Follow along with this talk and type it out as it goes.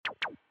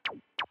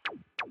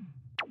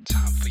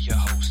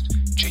host,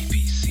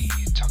 JPC,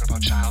 talking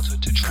about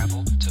childhood to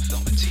travel to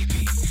film and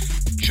TV.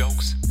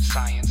 Jokes,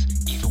 science,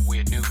 even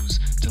weird news,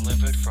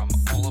 delivered from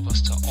all of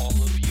us to all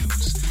of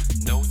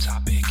yous. No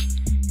topic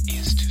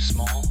is too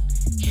small,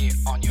 here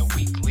on your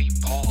weekly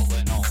Paul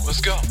and All.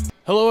 Let's go!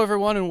 Hello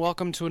everyone and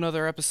welcome to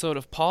another episode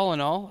of Paul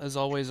and All. As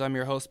always, I'm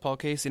your host, Paul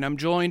Casey, and I'm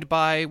joined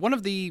by one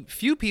of the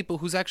few people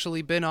who's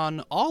actually been on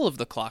all of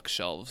the Clock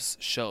Shelves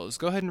shows.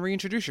 Go ahead and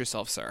reintroduce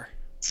yourself, sir.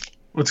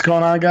 What's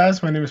going on,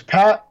 guys? My name is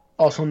Pat,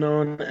 also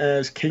known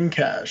as King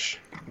Cash.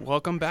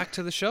 Welcome back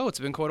to the show. It's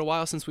been quite a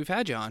while since we've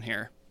had you on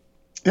here.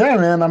 Yeah,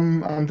 man,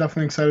 I'm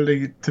definitely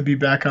excited to be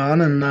back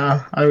on, and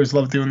I always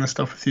love doing this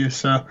stuff with you,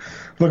 so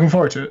looking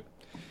forward to it.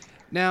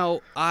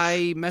 Now,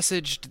 I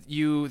messaged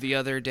you the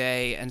other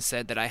day and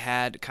said that I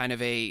had kind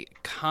of a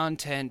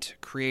content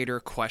creator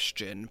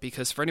question,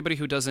 because for anybody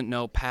who doesn't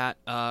know, Pat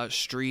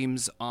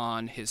streams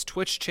on his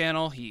Twitch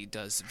channel. He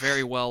does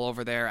very well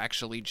over there.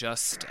 Actually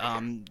just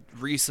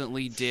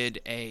recently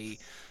did a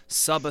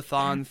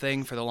subathon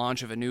thing for the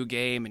launch of a new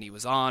game, and he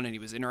was on and he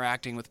was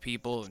interacting with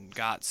people and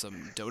got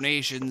some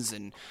donations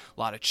and a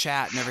lot of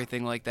chat and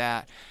everything like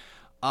that.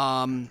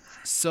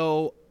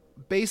 So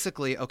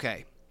basically,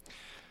 okay.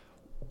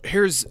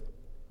 We're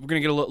gonna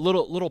get a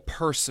little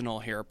personal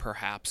here,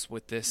 perhaps,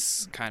 with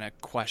this kind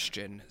of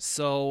question.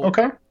 So,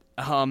 okay.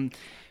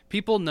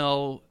 People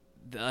know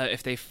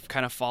if they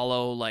kind of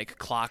follow like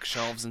Clock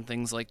Shelves and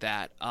things like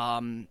that.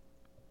 Kind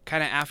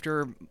of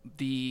after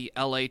the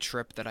LA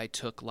trip that I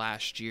took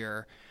last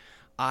year,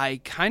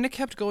 I kind of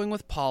kept going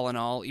with Paul and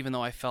All, even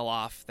though I fell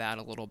off that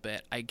a little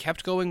bit. I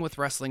kept going with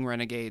Wrestling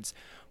Renegades,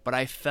 but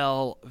I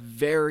fell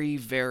very,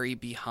 very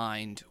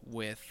behind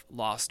with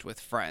Lost with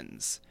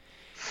Friends.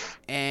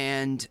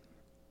 And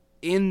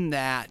in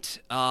that,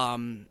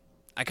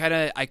 I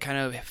kind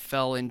of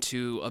fell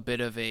into a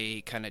bit of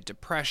a kind of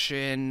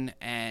depression,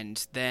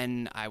 and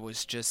then I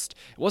was just,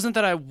 it wasn't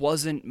that I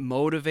wasn't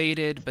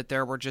motivated, but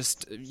there were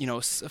just,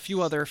 a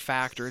few other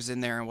factors in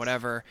there and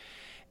whatever.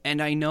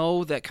 And I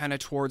know that kind of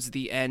towards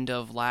the end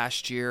of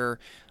last year,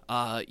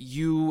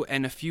 you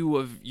and a few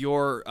of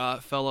your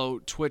fellow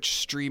Twitch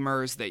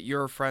streamers that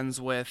you're friends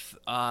with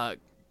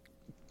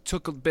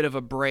took a bit of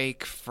a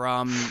break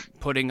from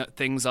putting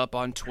things up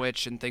on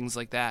Twitch and things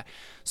like that.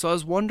 So I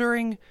was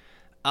wondering,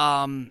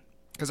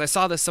 because I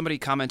saw this, somebody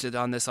commented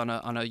on this on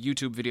a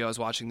YouTube video I was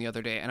watching the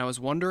other day, and I was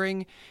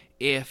wondering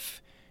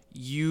if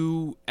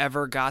you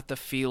ever got the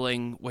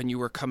feeling when you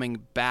were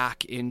coming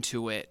back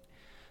into it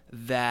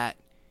that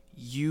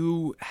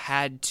you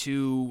had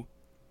to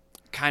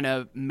kind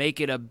of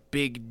make it a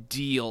big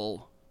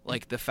deal,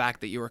 like the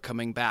fact that you were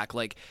coming back.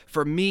 Like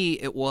for me,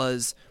 it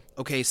was,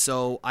 okay,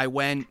 so I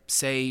went,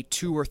 say,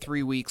 2 or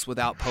 3 weeks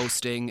without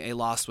posting a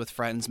Lost with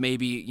Friends,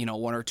 maybe,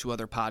 1 or 2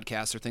 other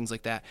podcasts or things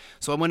like that.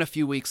 So I went a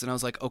few weeks and I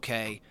was like,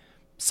 okay,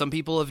 some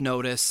people have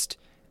noticed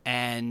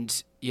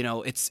and,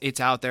 it's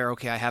out there.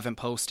 Okay, I haven't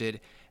posted.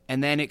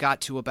 And then it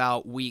got to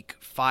about week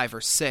 5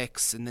 or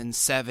 6 and then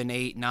 7,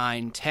 8,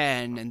 9,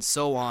 10 and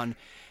so on.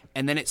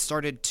 And then it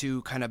started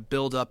to kind of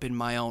build up in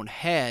my own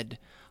head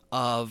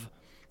of,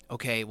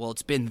 okay, well,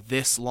 it's been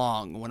this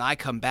long. When I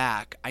come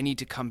back, I need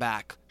to come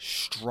back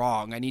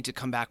strong. I need to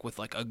come back with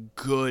like a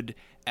good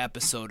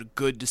episode, a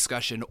good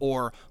discussion,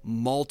 or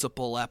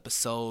multiple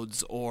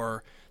episodes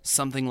or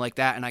something like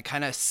that. And I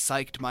kind of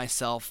psyched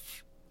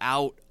myself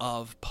out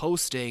of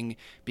posting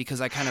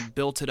because I kind of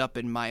built it up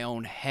in my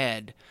own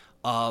head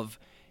of,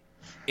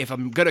 if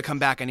I'm going to come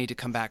back, I need to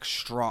come back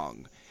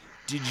strong.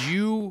 Did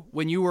you,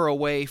 when you were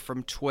away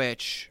from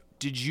Twitch,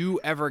 did you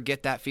ever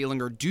get that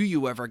feeling, or do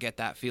you ever get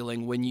that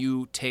feeling when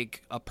you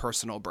take a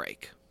personal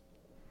break?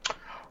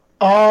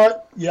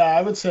 Yeah,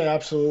 I would say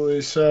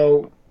absolutely.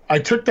 So I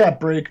took that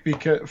break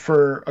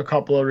for a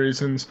couple of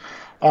reasons.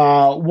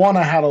 One,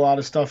 I had a lot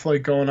of stuff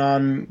like going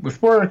on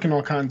with work and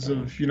all kinds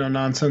of,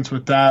 nonsense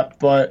with that.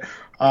 But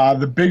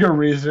the bigger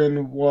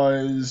reason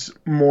was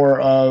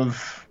more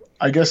of,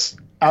 I guess,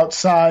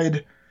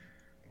 outside,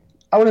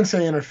 I wouldn't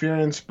say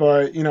interference,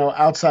 but,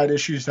 outside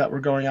issues that were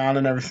going on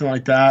and everything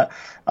like that.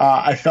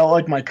 I felt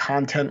like my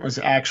content was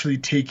actually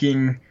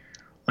taking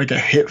like a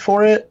hit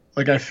for it.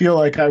 Like, I feel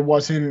like I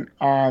wasn't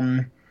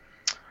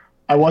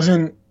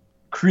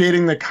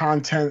creating the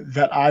content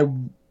that I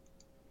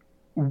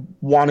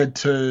wanted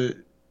to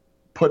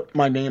put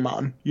my name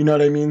on. You know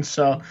what I mean?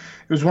 So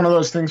it was one of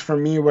those things for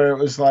me where it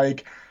was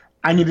like,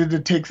 I needed to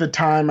take the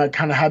time. I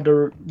kind of had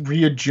to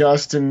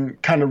readjust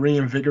and kind of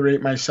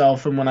reinvigorate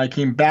myself. And when I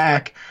came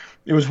back,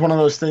 it was one of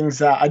those things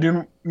that I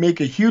didn't make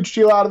a huge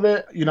deal out of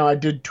it.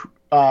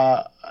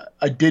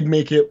 I did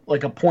make it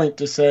like a point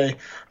to say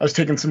I was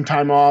taking some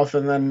time off,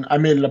 and then I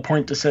made it a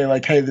point to say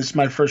like, hey, this is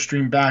my first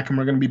stream back, and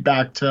we're going to be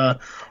back to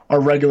our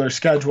regular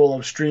schedule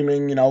of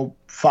streaming,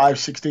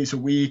 5-6 days a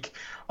week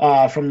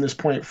from this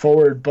point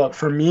forward. But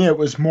for me, it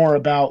was more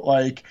about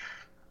like,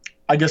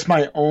 I guess,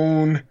 my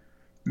own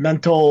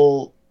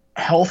mental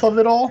health of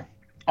it all,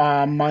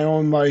 my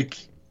own like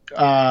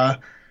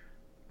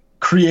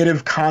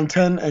creative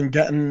content and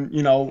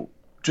getting,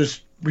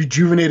 just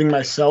rejuvenating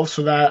myself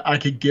so that I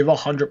could give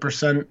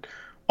 100%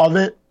 of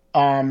it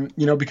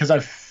because I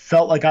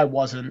felt like I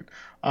wasn't.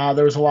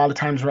 There was a lot of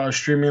times where I was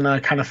streaming and I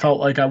kind of felt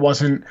like I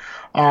wasn't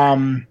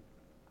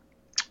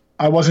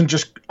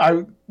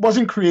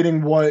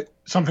creating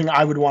something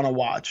I would want to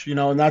watch,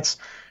 and that's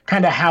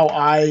kind of how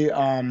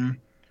I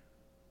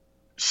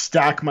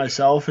stack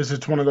myself. Is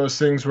it's one of those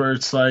things where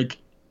it's like,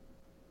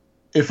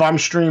 if I'm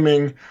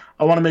streaming,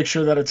 I want to make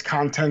sure that it's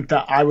content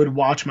that I would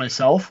watch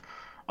myself,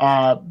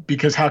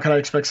 because how can I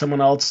expect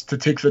someone else to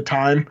take the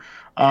time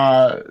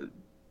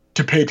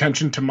to pay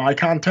attention to my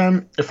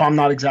content if I'm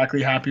not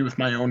exactly happy with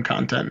my own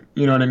content?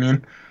 You know what I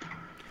mean?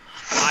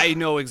 I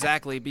know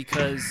exactly,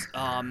 because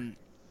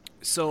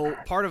so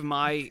part of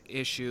my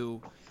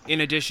issue,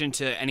 in addition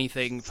to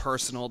anything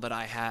personal that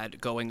I had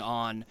going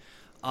on,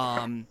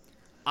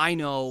 I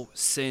know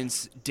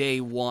since day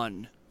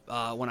one,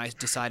 when I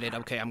decided,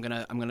 okay, I'm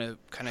gonna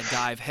kind of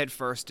dive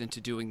headfirst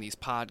into doing these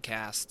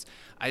podcasts,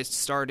 I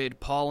started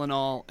Paul and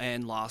All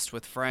and Lost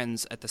with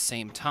Friends at the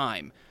same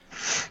time.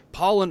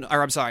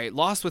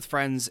 Lost with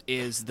Friends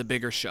is the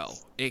bigger show.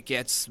 It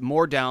gets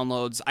more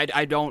downloads.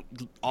 I don't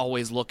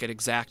always look at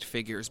exact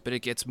figures, but it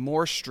gets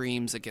more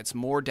streams, it gets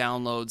more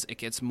downloads, it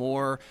gets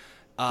more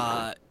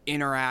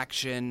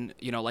interaction,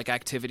 like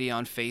activity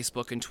on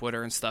Facebook and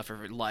Twitter and stuff,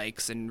 or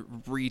likes and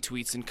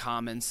retweets and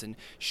comments and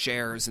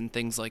shares and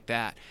things like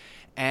that.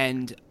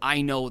 And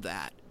I know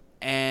that.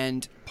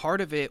 And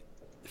part of it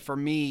for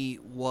me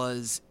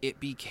was it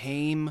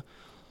became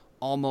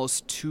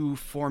almost too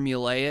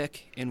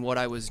formulaic in what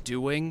I was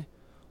doing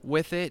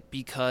with it,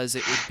 because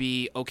it would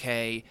be,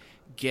 okay,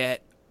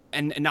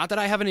 and not that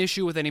I have an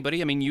issue with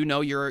anybody. I mean,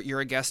 you're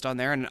a guest on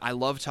there, and I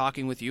love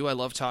talking with you. I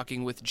love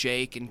talking with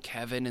Jake and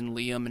Kevin and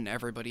Liam and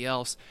everybody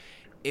else.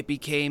 It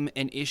became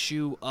an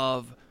issue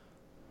of,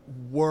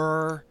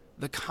 were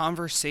the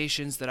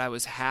conversations that I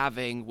was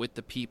having with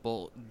the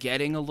people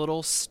getting a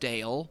little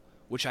stale,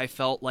 which I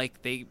felt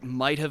like they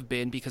might have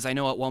been, because I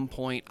know at one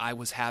point I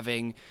was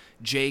having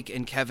Jake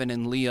and Kevin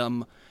and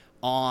Liam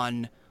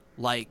on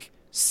like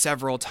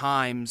several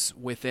times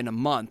within a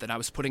month, and I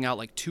was putting out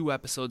like 2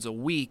 episodes a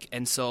week.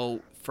 And so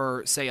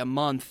for, say, a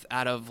month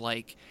out of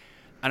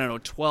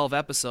 12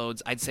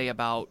 episodes, I'd say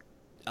about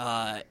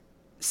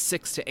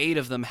 6 to 8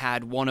 of them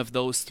had one of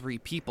those 3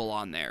 people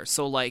on there.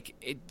 So like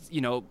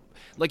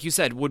like you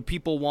said, would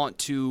people want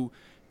to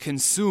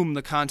consume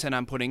the content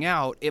I'm putting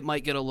out? It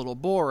might get a little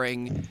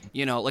boring,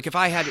 like if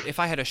I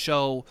had a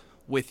show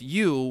with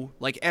you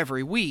like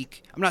every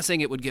week, I'm not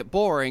saying it would get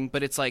boring,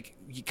 but it's like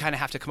you kind of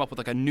have to come up with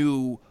like a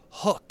new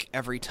hook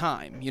every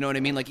time. You know what I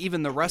mean? Like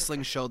even the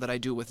wrestling show that I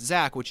do with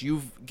Zach, which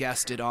you've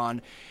guested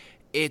on,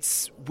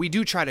 we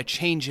do try to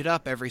change it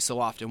up every so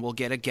often. We'll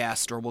get a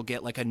guest, or we'll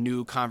get like a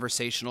new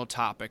conversational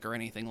topic or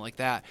anything like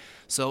that.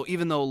 So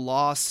even though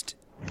Lost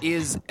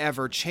is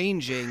ever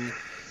changing,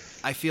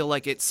 I feel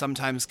like it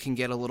sometimes can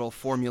get a little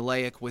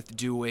formulaic with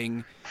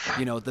doing,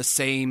 the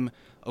same,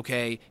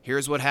 okay,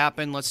 here's what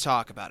happened, let's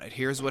talk about it.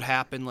 Here's what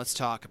happened, let's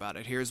talk about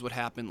it. Here's what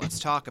happened, let's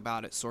talk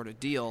about it, sort of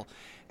deal.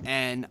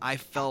 And I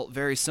felt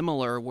very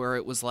similar, where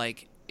it was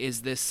like,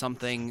 is this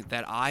something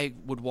that I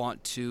would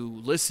want to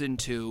listen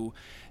to?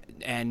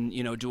 And,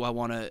 do I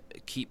want to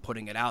keep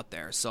putting it out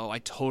there? So I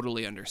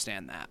totally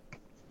understand that.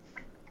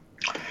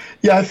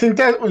 Yeah, I think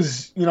that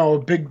was, a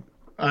big,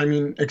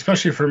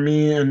 especially for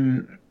me,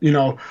 and,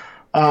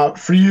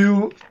 for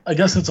you, I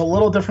guess it's a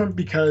little different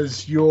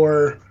because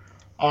you're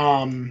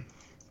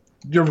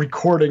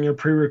recording, you're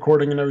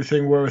pre-recording and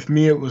everything, where with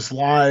me it was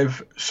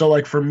live. So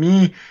like for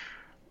me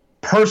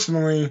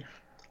personally,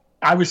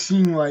 I was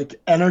seeing like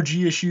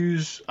energy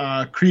issues,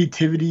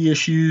 creativity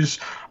issues.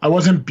 I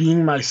wasn't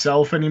being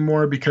myself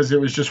anymore, because it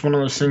was just one of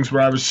those things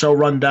where I was so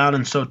run down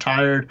and so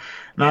tired.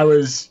 And I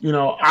was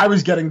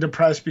getting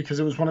depressed, because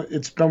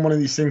it's been one of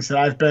these things that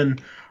I've been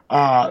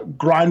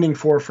grinding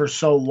for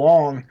so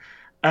long.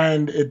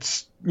 And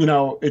it's,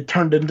 it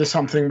turned into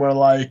something where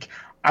like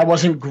I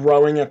wasn't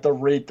growing at the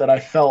rate that I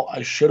felt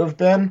I should have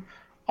been,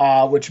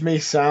 which may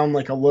sound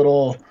like a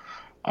little,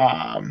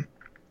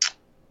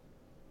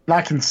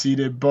 not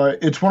conceited, but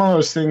it's one of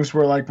those things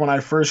where like when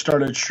I first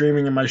started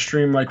streaming and my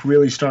stream like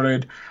really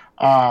started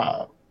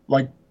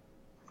like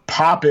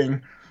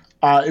popping,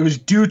 it was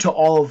due to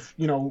all of,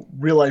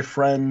 real life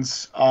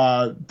friends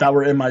that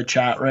were in my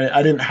chat, right?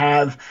 I didn't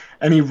have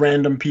any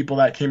random people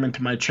that came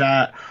into my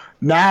chat.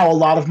 Now a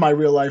lot of my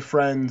real life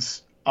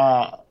friends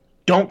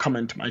don't come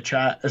into my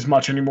chat as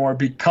much anymore,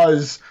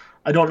 because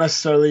I don't want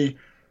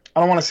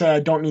to say I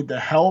don't need the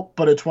help,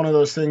 but it's one of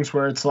those things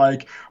where it's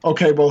like,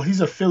 okay, well,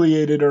 he's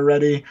affiliated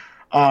already.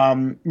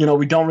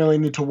 We don't really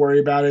need to worry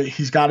about it.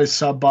 He's got his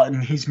sub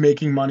button. He's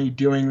making money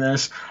doing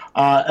this.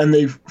 And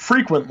they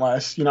frequent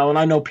less, and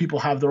I know people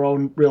have their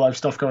own real life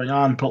stuff going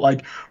on, but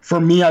like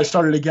for me, I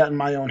started to get in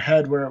my own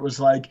head where it was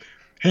like,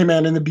 hey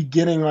man, in the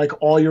beginning,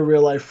 like all your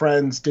real life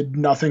friends did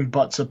nothing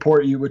but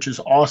support you, which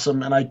is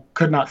awesome. And I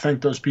could not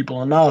thank those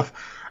people enough.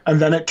 And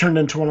then it turned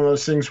into one of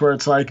those things where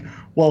it's like,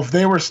 well, if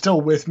they were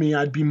still with me,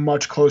 I'd be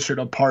much closer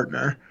to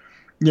partner,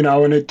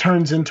 and it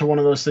turns into one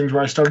of those things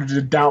where I started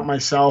to doubt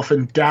myself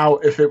and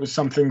doubt if it was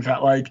something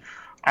that like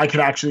I could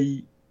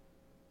actually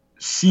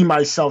see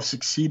myself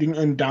succeeding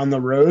in down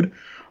the road.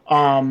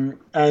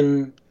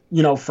 And,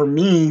 you know, for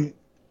me,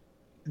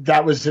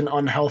 that was an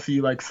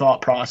unhealthy like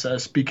thought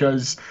process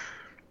because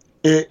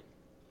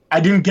I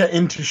didn't get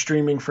into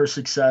streaming for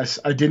success.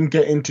 I didn't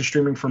get into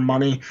streaming for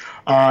money.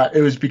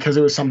 It was because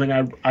it was something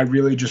I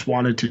really just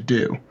wanted to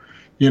do,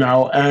 you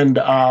know? And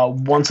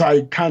once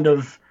I kind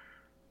of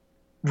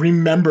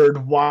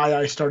remembered why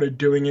I started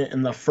doing it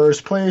in the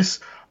first place,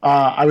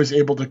 I was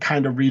able to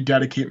kind of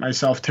rededicate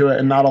myself to it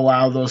and not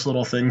allow those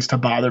little things to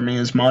bother me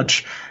as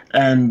much.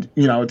 And,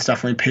 you know, it's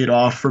definitely paid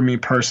off for me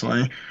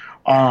personally.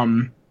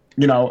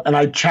 You know, and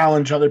I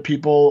challenge other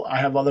people. I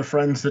have other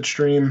friends that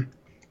stream,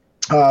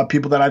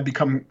 people that I've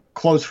become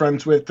close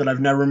friends with that I've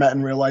never met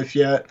in real life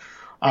yet.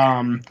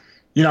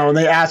 You know, and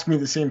they ask me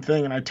the same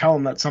thing, and I tell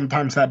them that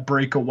sometimes that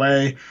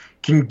breakaway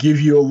can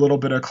give you a little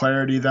bit of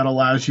clarity that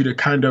allows you to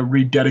kind of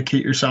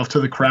rededicate yourself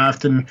to the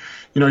craft. And,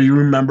 you know, you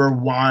remember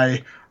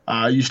why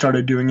you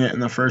started doing it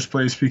in the first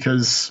place,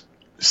 because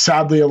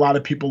sadly, a lot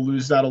of people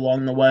lose that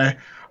along the way.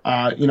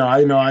 You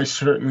know I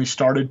certainly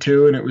started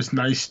to, and it was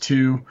nice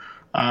to,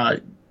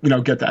 you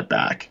know, get that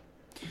back.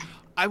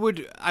 I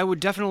would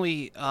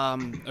definitely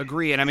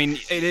agree, and I mean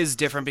it is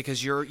different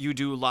because you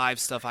do live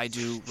stuff, I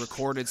do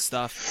recorded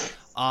stuff,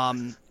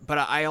 but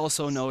I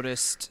also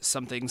noticed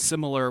something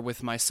similar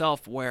with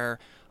myself where,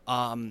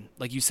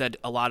 like you said,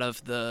 a lot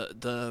of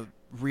the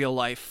real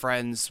life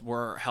friends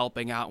were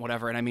helping out,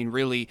 whatever, and I mean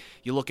really,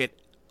 you look at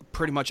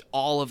pretty much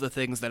all of the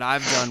things that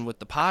I've done with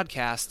the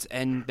podcast,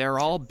 and they're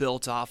all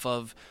built off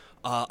of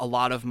a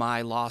lot of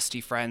my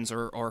losty friends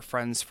or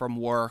friends from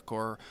work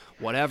or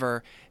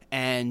whatever,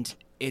 and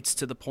it's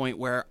to the point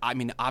where, I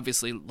mean,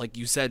 obviously, like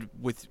you said,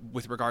 with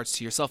regards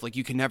to yourself, like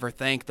you can never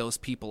thank those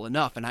people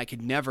enough, and I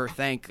could never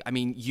thank, I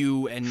mean,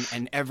 you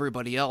and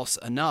everybody else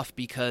enough,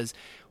 because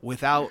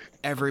without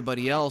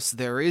everybody else,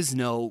 there is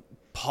no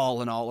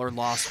Paul and All or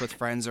Lost with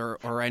Friends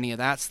or any of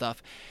that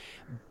stuff.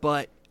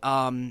 But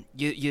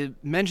you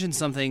mentioned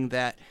something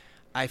that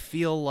I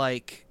feel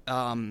like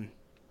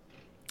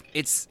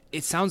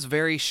it sounds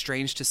very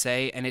strange to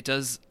say, and it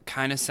does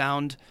kind of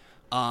sound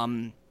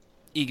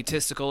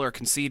egotistical or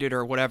conceited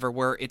or whatever,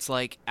 where it's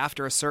like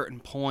after a certain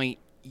point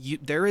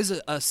there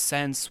is a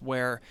sense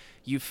where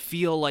you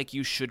feel like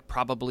you should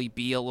probably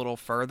be a little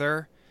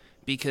further,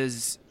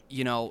 because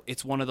you know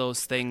it's one of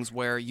those things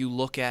where you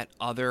look at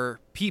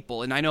other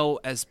people, and I know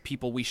as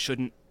people we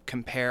shouldn't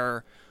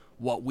compare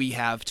what we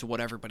have to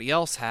what everybody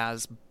else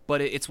has,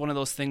 but it's one of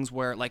those things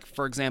where, like,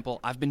 for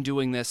example, I've been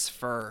doing this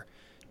for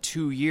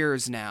 2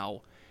 years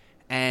now,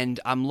 and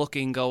I'm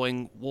looking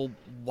going, well,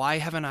 why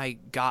haven't I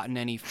gotten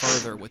any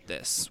further with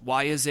this?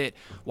 Why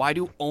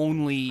do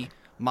only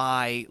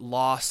my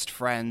lost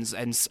friends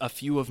and a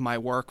few of my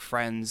work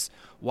friends,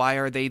 why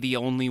are they the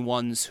only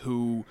ones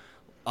who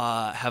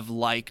have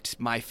liked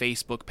my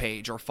Facebook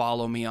page or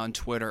follow me on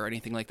Twitter or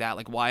anything like that?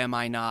 Like, why am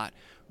I not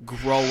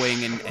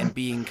growing and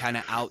being kind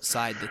of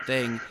outside the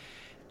thing?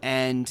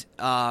 And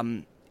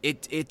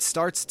it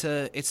starts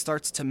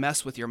to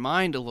mess with your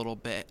mind a little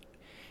bit.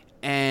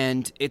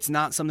 And it's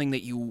not something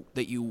that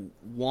you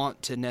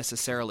want to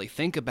necessarily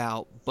think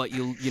about, but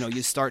you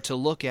start to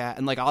look at,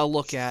 and like I'll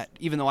look at,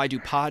 even though I do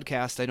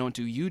podcasts, I don't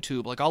do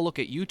YouTube, like I'll look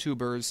at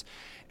YouTubers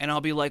and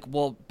I'll be like,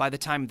 well, by the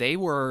time they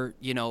were,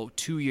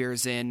 2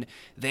 years in,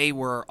 they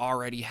were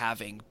already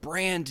having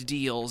brand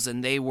deals,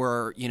 and they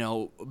were,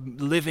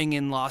 living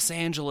in Los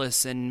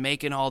Angeles and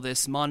making all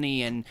this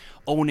money and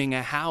owning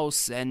a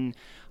house, and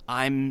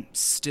I'm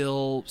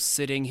still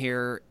sitting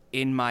here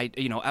in my,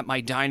 at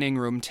my dining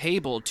room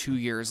table 2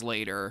 years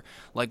later.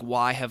 Like,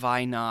 why have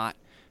I not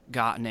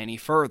gotten any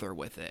further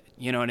with it?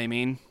 You know what I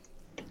mean?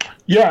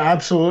 Yeah,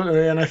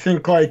 absolutely. And I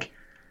think like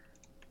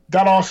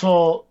that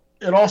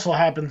it also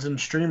happens in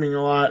streaming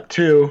a lot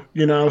too,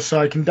 so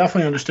I can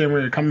definitely understand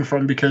where you're coming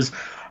from, because,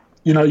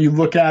 you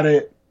look at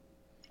it,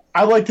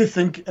 I like to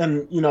think,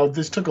 and,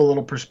 this took a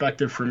little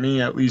perspective for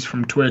me, at least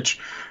from Twitch.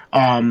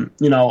 A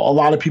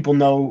lot of people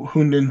know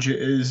who Ninja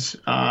is.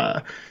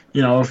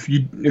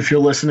 If you're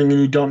listening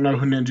and you don't know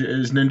who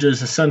Ninja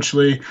is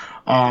essentially,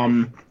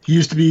 he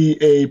used to be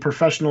a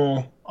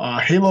professional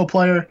Halo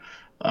player,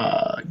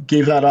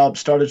 gave that up,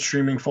 started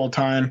streaming full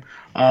time,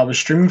 was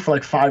streaming for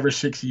like 5 or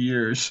 6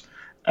 years,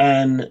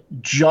 and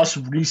just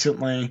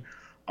recently,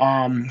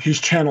 his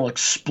channel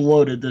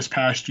exploded this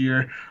past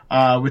year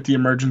with the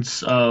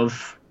emergence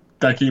of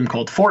that game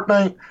called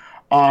Fortnite.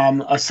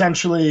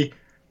 Essentially,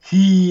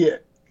 he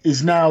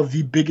is now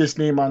the biggest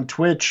name on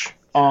Twitch.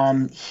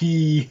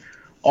 He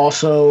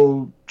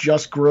also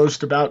just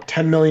grossed about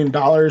 $10 million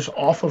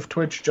off of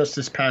Twitch just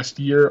this past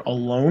year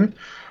alone.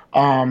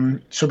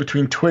 So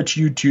between Twitch,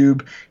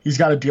 YouTube, he's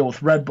got to deal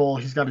with Red Bull,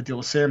 he's got to deal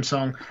with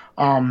Samsung.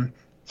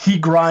 He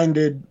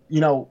grinded,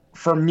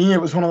 for me, it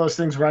was one of those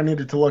things where I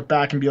needed to look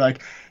back and be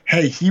like,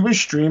 hey, he was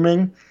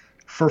streaming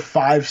for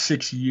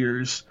 5-6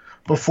 years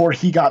before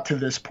he got to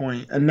this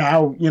point. And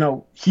now,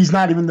 he's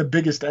not even the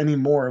biggest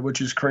anymore,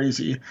 which is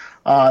crazy.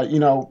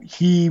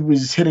 He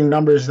was hitting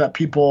numbers that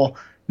people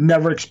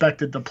never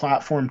expected the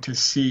platform to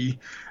see.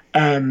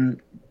 And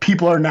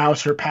people are now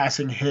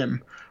surpassing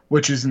him,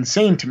 which is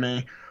insane to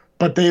me.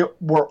 But they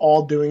were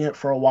all doing it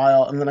for a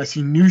while. And then I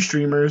see new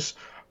streamers.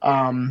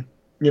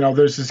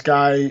 There's this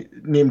guy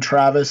named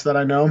Travis that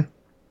I know.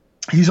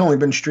 He's only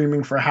been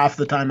streaming for half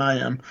the time I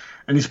am,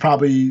 and he's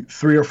probably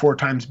 3 or 4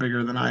 times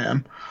bigger than I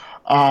am.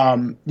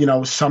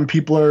 Some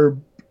people are,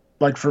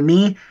 like for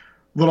me,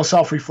 little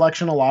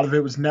self-reflection. A lot of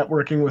it was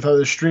networking with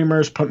other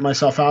streamers, putting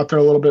myself out there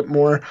a little bit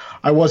more.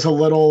 I was a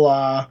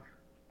little,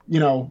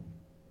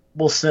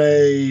 we'll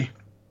say,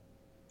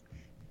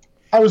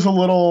 I was a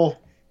little,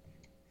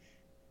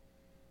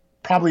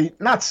 probably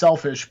not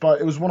selfish,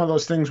 but it was one of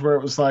those things where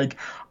it was like,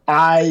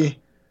 I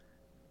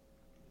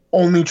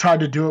only tried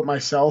to do it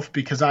myself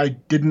because I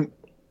didn't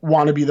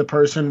want to be the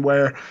person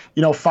where,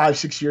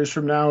 5-6 years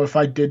from now, if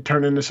I did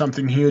turn into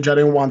something huge, I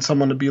didn't want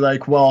someone to be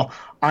like, well,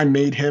 I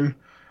made him.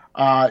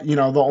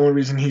 The only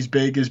reason he's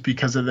big is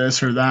because of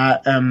this or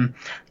that. And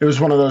it was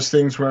one of those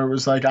things where it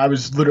was like I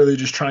was literally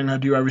just trying to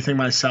do everything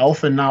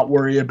myself and not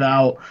worry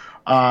about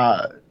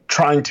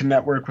trying to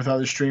network with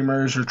other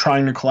streamers or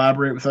trying to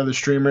collaborate with other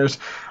streamers,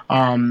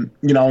 and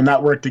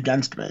that worked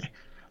against me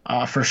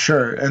for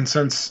sure. And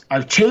since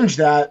I've changed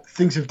that,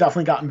 things have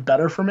definitely gotten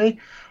better for me.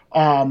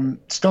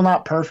 Still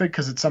not perfect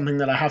because it's something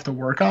that I have to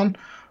work on.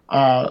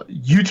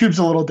 YouTube's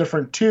a little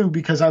different too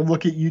because I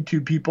look at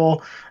YouTube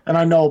people and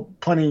I know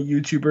plenty of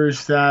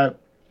YouTubers that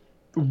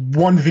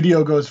one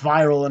video goes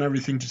viral and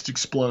everything just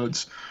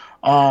explodes.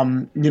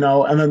 And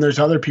then there's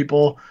other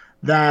people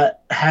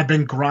that had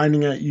been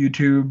grinding at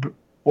YouTube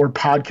or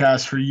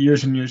podcasts for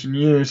years and years and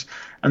years,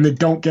 and they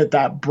don't get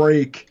that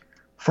break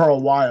for a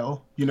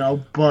while,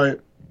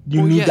 but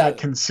you need that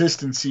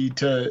consistency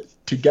to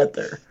get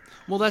there.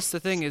 Well, that's the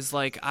thing is,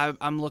 like,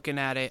 I'm looking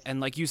at it,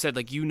 and like you said,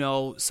 like,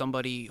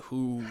 somebody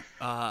who,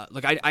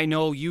 I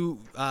know you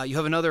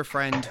have another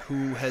friend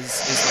who is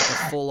like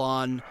a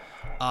full-on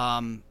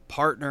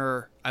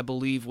partner, I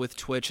believe, with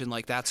Twitch, and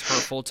like that's her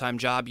full-time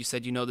job. You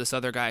said this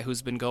other guy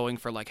who's been going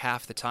for like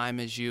half the time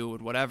as you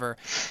and whatever,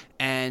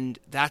 and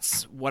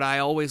that's what I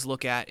always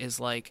look at is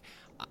like,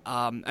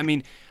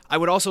 I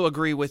would also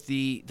agree with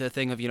the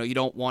thing of, you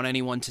don't want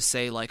anyone to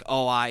say like,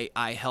 oh, I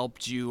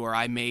helped you or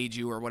I made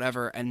you or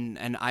whatever.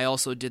 And I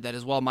also did that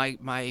as well.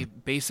 My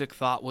basic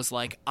thought was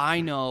like, I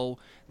know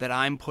that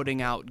I'm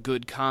putting out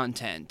good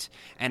content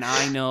and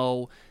I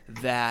know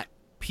that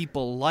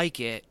people like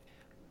it.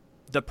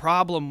 The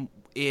problem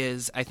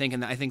is, I think,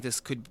 and I think this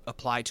could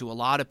apply to a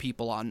lot of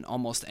people on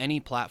almost any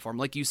platform.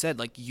 Like you said,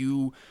 like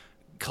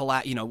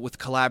with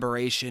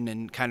collaboration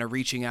and kind of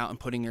reaching out and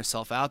putting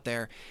yourself out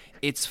there,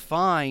 it's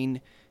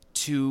fine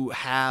to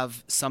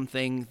have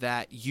something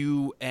that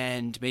you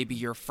and maybe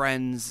your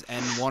friends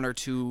and 1 or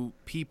 2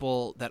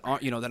 people that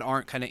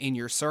aren't kind of in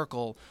your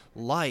circle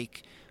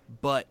like,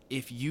 but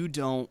if you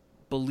don't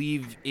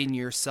believe in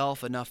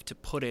yourself enough to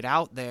put it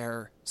out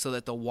there so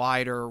that the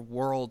wider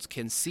world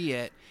can see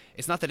it,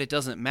 it's not that it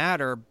doesn't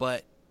matter,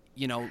 but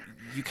you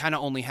kind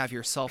of only have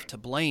yourself to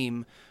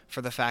blame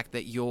for the fact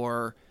that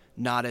you're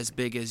not as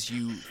big as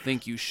you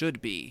think you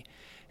should be.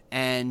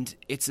 And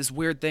it's this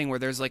weird thing where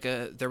there was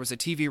a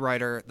TV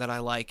writer that I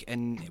like,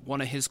 and one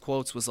of his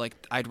quotes was like,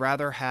 I'd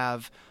rather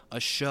have a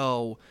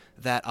show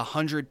that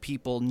 100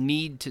 people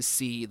need to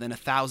see than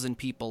 1,000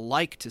 people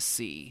like to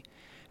see.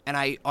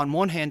 And on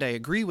one hand, I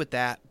agree with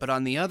that, but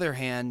on the other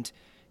hand,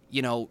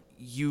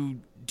 you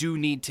do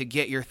need to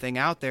get your thing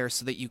out there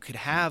so that you could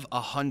have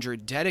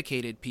 100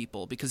 dedicated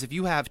people, because if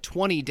you have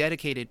 20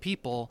 dedicated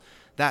people,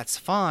 that's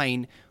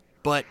fine.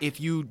 But if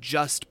you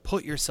just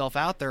put yourself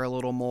out there a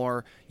little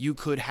more, you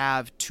could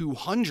have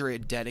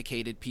 200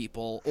 dedicated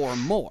people or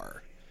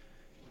more.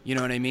 You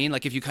know what I mean?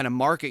 Like if you kind of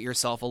market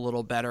yourself a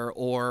little better,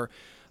 or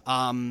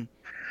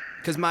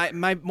because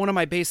one of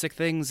my basic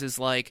things is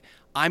like,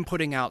 I'm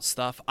putting out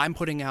stuff. I'm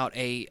putting out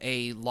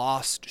a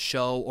Lost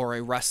show or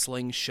a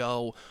wrestling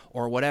show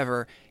or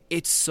whatever.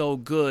 It's so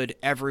good,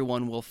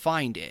 everyone will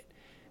find it.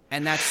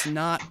 And that's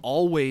not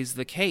always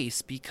the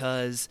case,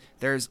 because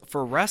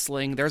for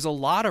wrestling, there's a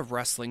lot of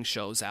wrestling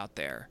shows out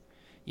there,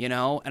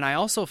 And I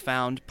also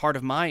found part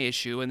of my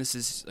issue, and this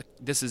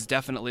is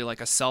definitely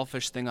like a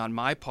selfish thing on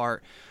my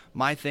part.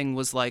 My thing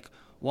was like,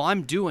 well,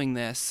 I'm doing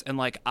this, and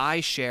like I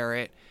share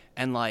it,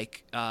 and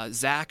like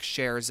Zach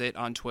shares it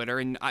on Twitter,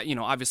 and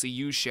obviously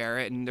you share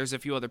it, and there's a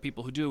few other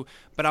people who do.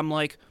 But I'm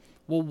like,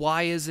 well,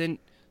 why isn't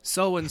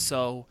so and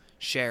so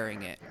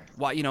sharing it?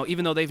 Why,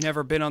 even though they've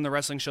never been on the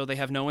wrestling show, they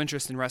have no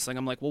interest in wrestling.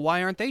 I'm like, well,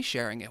 why aren't they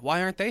sharing it?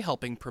 Why aren't they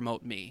helping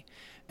promote me?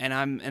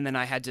 And then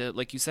I had to,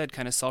 like you said,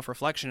 kind of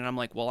self-reflection, and I'm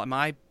like, well, am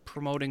I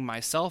promoting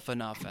myself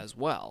enough as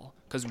well?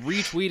 Because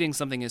retweeting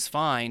something is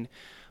fine,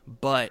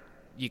 but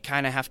you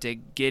kind of have to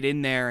get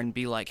in there and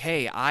be like,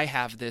 hey, I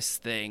have this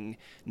thing,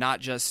 not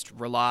just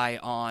rely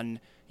on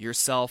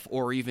yourself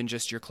or even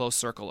just your close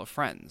circle of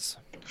friends.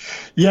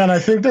 Yeah, and I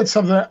think that's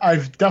something that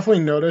I've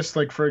definitely noticed.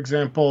 Like, for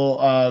example,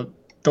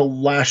 the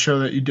last show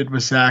that you did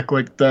with Zach,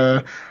 like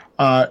the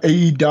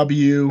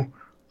AEW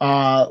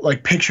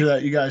like picture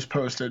that you guys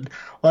posted,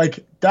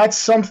 like that's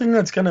something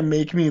that's gonna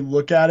make me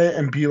look at it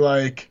and be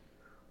like,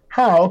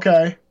 huh,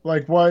 okay,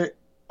 like what,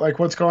 Like,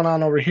 what's going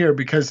on over here?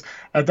 Because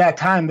at that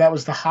time, that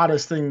was the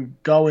hottest thing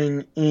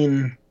going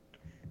in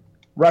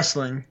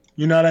wrestling.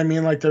 You know what I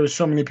mean? Like, there was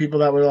so many people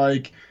that were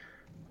like,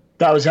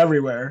 that was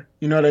everywhere.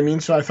 You know what I mean?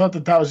 So I thought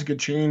that that was a good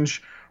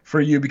change for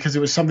you because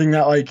it was something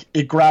that, like,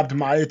 it grabbed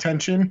my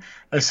attention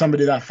as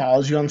somebody that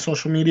follows you on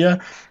social media.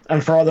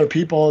 And for other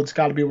people, it's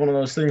got to be one of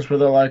those things where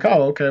they're like,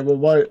 oh, okay,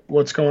 well,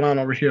 what's going on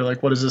over here?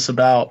 Like, what is this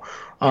about?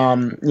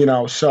 You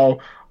know, so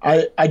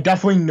I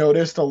definitely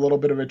noticed a little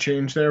bit of a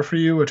change there for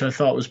you, which I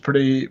thought was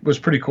pretty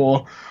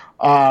cool.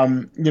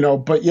 You know,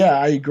 but yeah,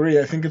 I agree.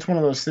 I think it's one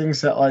of those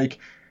things that, like,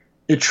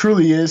 it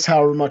truly is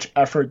however much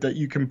effort that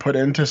you can put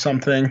into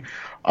something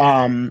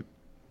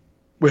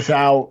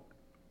without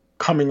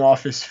coming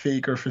off as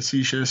fake or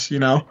facetious, you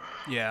know?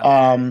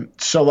 Yeah.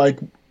 So, like,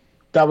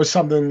 that was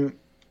something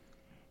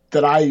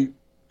that I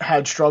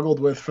had struggled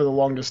with for the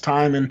longest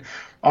time. And,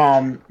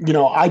 you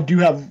know, I do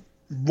have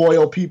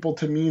loyal people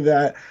to me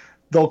that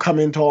they'll come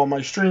into all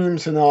my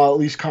streams and they'll at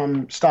least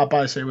come stop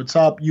by, say what's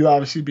up. You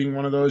obviously being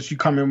one of those, you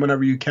come in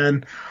whenever you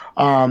can.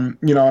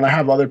 You know, and I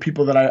have other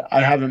people that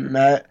I haven't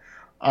met.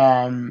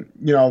 You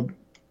know,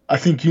 I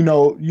think you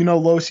know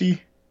Losi.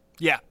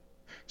 Yeah.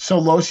 So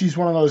Losi's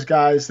one of those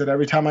guys that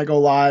every time I go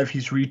live,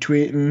 he's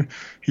retweeting,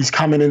 he's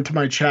coming into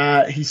my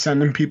chat, he's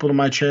sending people to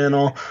my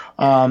channel.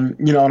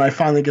 You know, and I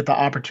finally get the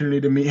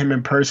opportunity to meet him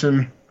in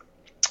person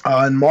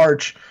in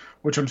March,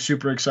 which I'm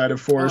super excited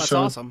for. Oh, that's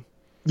awesome.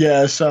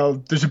 Yeah,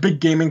 so there's a big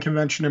gaming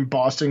convention in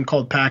Boston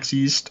called PAX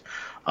East,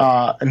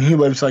 and he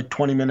lives like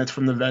 20 minutes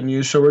from the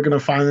venue. So we're gonna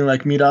finally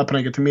like meet up, and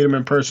I get to meet him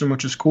in person,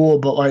 which is cool.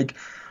 But like,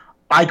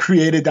 I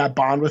created that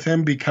bond with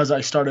him because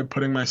I started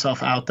putting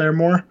myself out there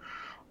more.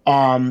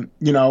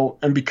 You know,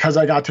 and because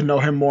I got to know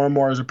him more and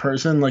more as a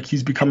person, like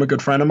he's become a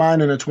good friend of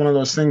mine. And it's one of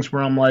those things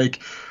where I'm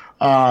like,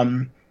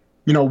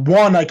 you know,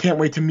 one, I can't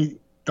wait to meet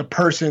the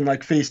person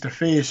like face to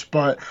face,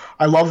 but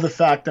I love the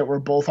fact that we're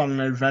both on an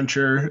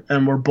adventure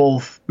and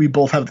we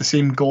both have the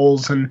same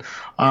goals. And,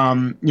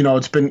 you know,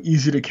 it's been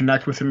easy to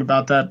connect with him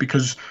about that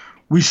because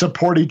we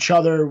support each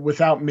other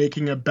without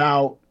making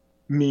about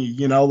me,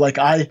 you know, like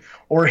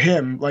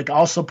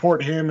I'll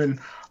support him and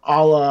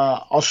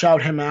I'll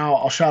shout him out.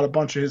 I'll shout a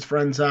bunch of his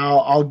friends out.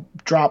 I'll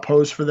drop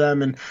posts for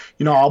them, and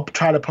you know I'll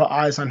try to put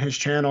eyes on his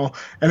channel.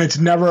 And it's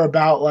never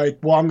about like,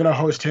 well, I'm gonna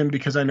host him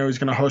because I know he's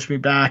gonna host me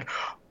back.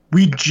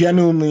 We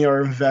genuinely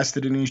are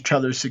invested in each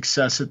other's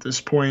success at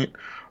this point.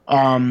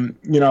 You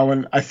know,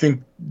 and I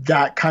think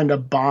that kind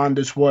of bond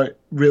is what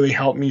really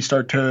helped me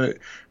start to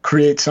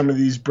create some of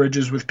these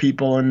bridges with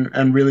people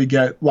and really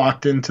get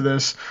locked into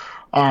this.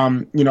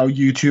 You know,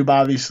 YouTube,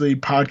 obviously,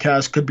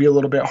 podcast could be a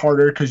little bit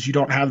harder because you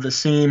don't have the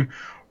same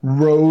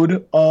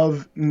road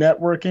of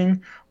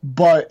networking,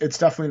 but it's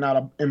definitely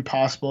not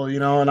impossible, you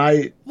know. And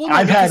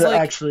I've had like,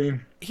 actually.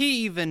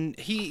 He even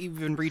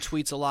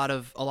retweets a lot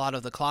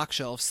of the Clock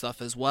Shelf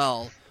stuff as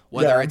well.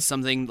 Whether it's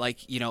something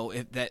like, you know,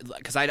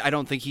 because I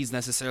don't think he's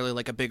necessarily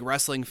like a big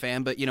wrestling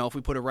fan, but, you know, if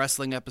we put a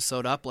wrestling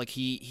episode up, like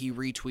he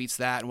retweets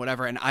that and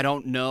whatever. And I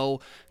don't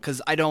know,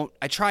 because I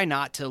try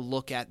not to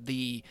look at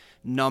the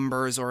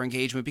numbers or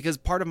engagement, because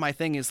part of my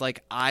thing is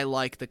like, I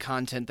like the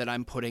content that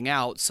I'm putting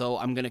out. So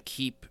I'm going to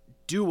keep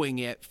doing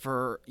it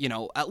for, you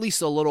know, at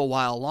least a little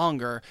while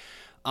longer.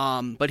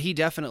 But he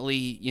definitely,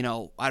 you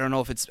know, I don't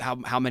know if it's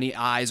how many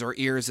eyes or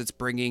ears it's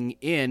bringing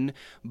in,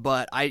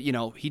 but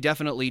he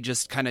definitely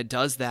just kind of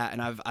does that.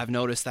 And I've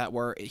noticed that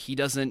where he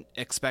doesn't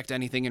expect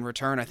anything in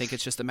return. I think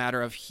it's just a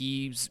matter of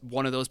he's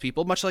one of those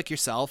people, much like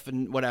yourself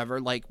and whatever,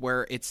 like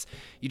where it's,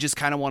 you just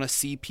kind of want to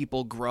see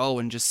people grow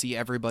and just see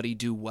everybody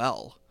do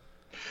well.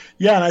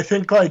 Yeah. And I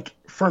think like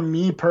for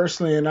me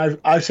personally, and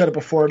I've said it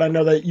before, and I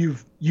know that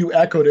you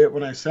echoed it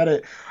when I said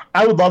it,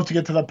 I would love to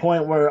get to the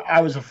point where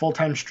I was a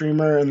full-time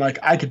streamer and like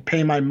I could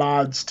pay my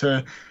mods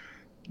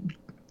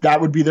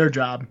that would be their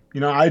job.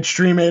 You know, I'd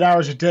stream 8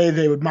 hours a day.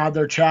 They would mod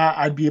their chat.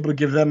 I'd be able to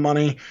give them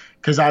money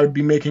because I would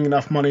be making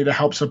enough money to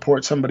help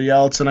support somebody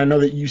else. And I know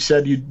that you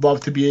said you'd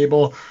love to be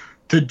able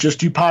to just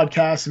do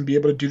podcasts and be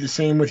able to do the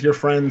same with your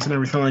friends and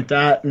everything like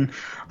that. And,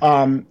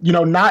 you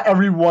know, not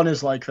everyone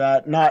is like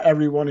that. Not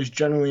everyone is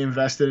generally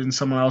invested in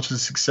someone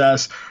else's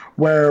success.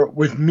 Where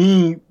with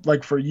me,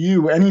 like for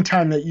you,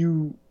 anytime that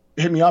you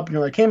hit me up and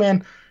you're like, hey man,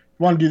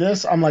 you want to do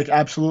this? I'm like,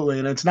 absolutely.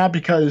 And it's not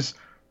because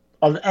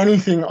of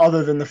anything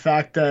other than the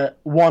fact that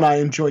one, I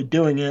enjoy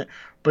doing it,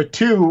 but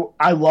two,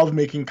 I love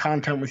making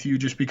content with you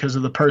just because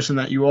of the person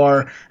that you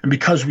are. And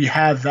because we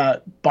have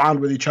that bond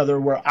with each other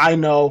where I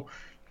know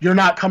you're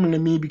not coming to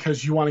me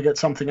because you want to get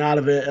something out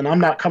of it, and I'm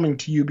not coming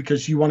to you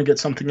because you want to get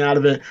something out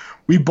of it.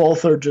 We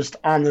both are just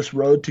on this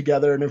road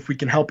together, and if we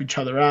can help each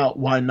other out,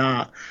 why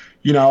not?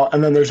 You know,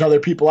 and then there's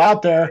other people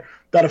out there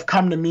that have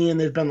come to me and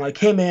they've been like,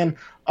 hey man,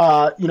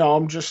 you know,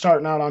 I'm just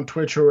starting out on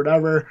Twitch or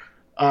whatever,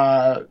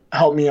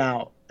 help me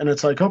out. And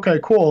it's like, okay,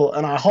 cool.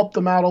 And I'll help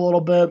them out a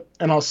little bit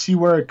and I'll see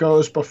where it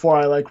goes before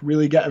I like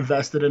really get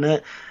invested in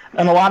it.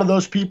 And a lot of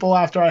those people,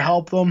 after I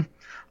help them,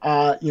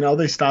 you know,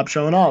 they stop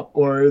showing up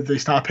or they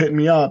stop hitting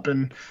me up,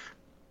 and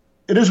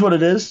it is what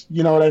it is.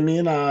 You know what I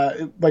mean?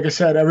 Like I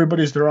said,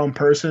 everybody's their own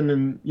person,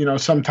 and, you know,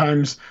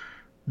 sometimes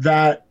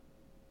that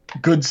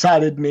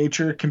good-sided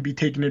nature can be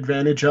taken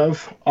advantage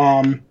of.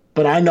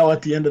 But I know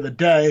at the end of the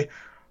day,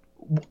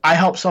 I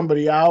help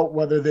somebody out,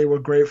 whether they were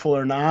grateful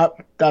or not,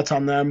 that's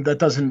on them. That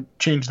doesn't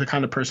change the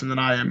kind of person that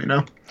I am, you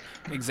know?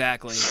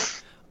 Exactly.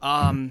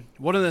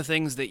 One of the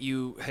things that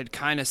you had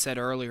kind of said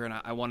earlier, and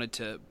I wanted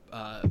to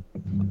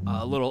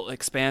a little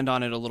expand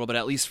on it a little bit,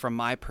 at least from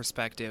my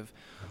perspective,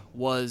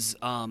 was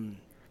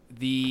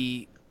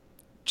the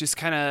just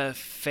kind of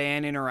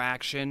fan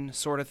interaction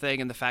sort of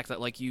thing, and the fact that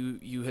like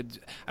you had,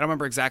 I don't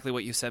remember exactly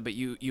what you said, but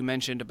you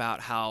mentioned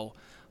about how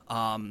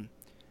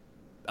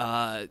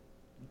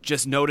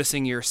just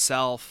noticing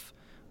yourself,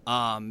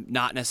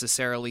 not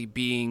necessarily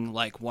being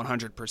like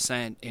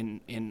 100%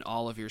 in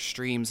all of your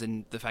streams,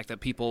 and the fact that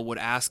people would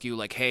ask you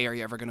like, hey, are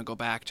you ever going to go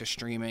back to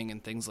streaming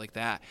and things like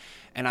that.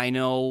 And I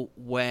know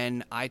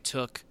when I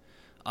took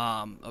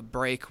a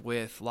break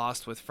with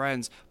Lost with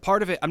Friends,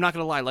 part of it, I'm not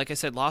going to lie, like I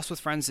said, Lost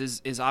with Friends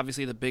is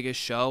obviously the biggest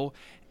show,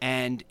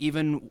 and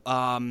even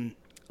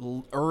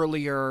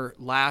earlier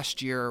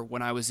last year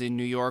when I was in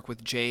New York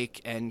with Jake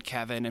and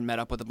Kevin and met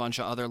up with a bunch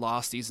of other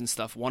Losties and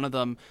stuff, one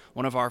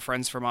of our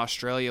friends from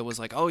Australia was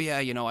like, oh yeah,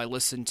 you know, I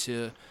listened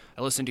to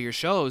your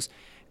shows.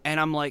 And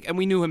I'm like, and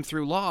we knew him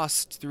through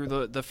Lost, through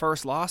the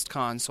first Lost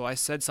Con. So I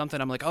said something,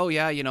 I'm like, oh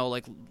yeah, you know,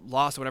 like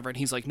Lost or whatever. And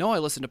he's like, no, I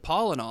listened to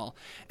Paul and all.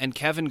 And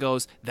Kevin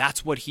goes,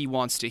 that's what he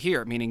wants to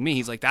hear, meaning me.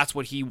 He's like, that's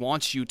what he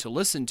wants you to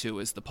listen to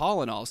is the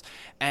Paul and alls.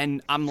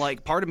 And I'm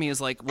like, part of me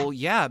is like, well,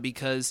 yeah,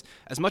 because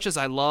as much as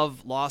I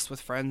love Lost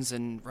with Friends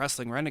and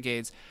Wrestling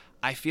Renegades,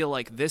 I feel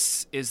like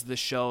this is the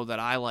show that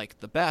I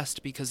like the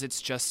best because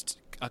it's just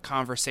a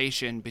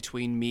conversation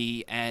between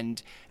me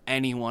and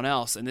anyone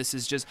else. And this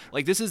is just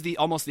like, this is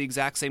almost the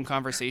exact same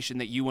conversation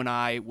that you and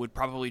I would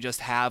probably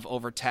just have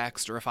over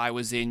text, or if I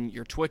was in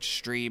your Twitch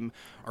stream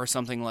or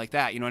something like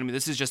that. You know what I mean?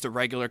 This is just a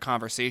regular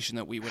conversation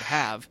that we would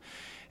have.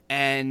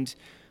 And,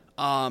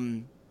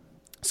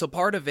 so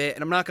part of it,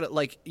 and I'm not going to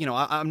like, you know,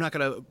 I'm not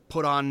going to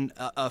put on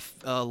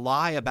a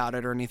lie about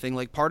it or anything.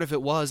 Like part of it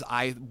was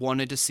I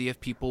wanted to see if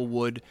people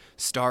would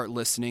start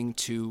listening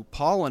to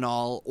Paul and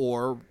all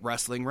or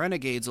Wrestling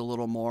Renegades a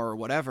little more or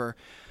whatever.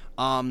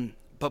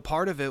 But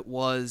part of it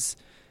was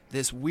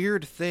this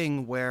weird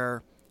thing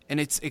where, and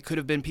it could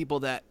have been people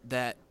that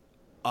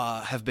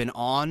have been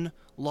on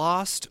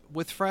Lost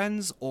with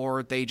Friends,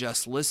 or they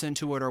just listened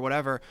to it or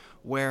whatever,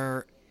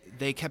 where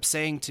they kept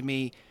saying to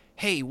me,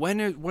 hey, when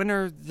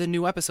are the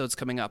new episodes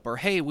coming up? Or,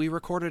 hey, we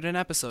recorded an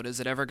episode. Is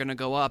it ever going to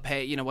go up?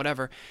 Hey, you know,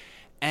 whatever.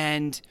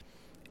 And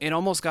it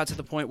almost got to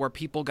the point where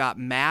people got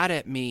mad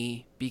at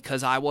me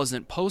because I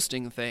wasn't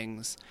posting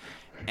things.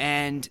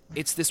 And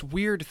it's this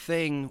weird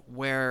thing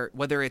where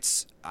whether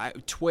it's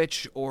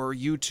Twitch or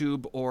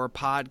YouTube or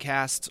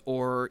podcasts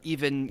or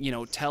even, you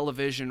know,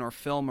 television or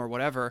film or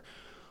whatever,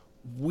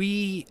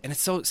 and it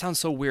sounds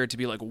so weird to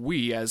be like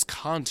we as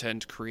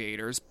content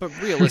creators, but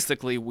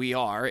realistically we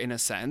are, in a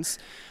sense.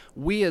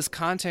 We as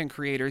content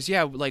creators,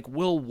 yeah, like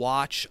we'll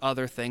watch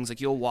other things,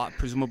 like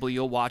presumably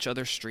you'll watch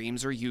other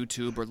streams or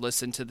YouTube or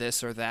listen to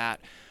this or that.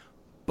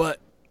 But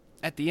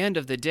at the end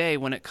of the day,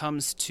 when it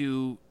comes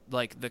to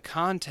like the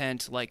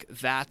content, like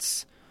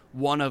that's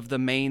one of the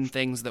main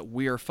things that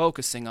we're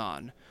focusing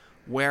on.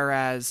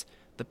 Whereas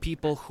the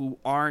people who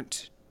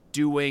aren't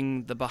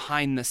doing the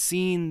behind the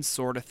scenes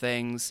sort of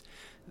things,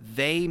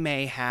 they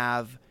may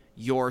have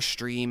your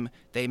stream,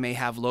 they may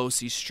have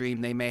Losi's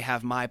stream, they may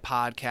have my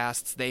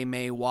podcasts, they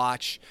may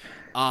watch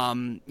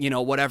you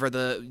know, whatever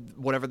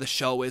the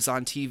show is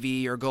on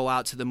TV or go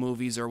out to the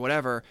movies or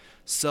whatever.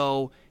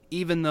 So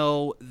even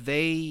though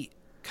they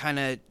kind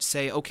of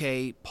say,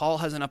 okay, Paul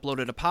hasn't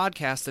uploaded a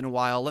podcast in a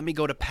while, let me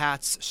go to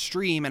Pat's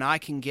stream and I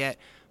can get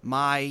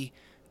my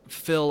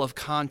fill of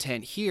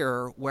content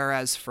here,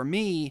 whereas for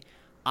me,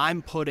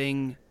 I'm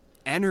putting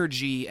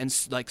energy and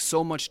like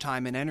so much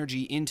time and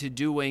energy into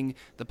doing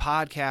the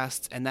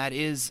podcasts, and that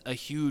is a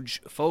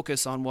huge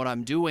focus on what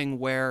I'm doing,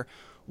 where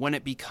when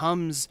it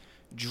becomes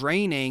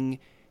draining,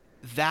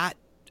 that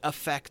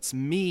affects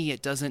me.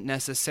 It doesn't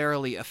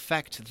necessarily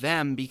affect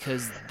them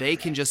because they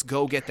can just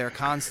go get their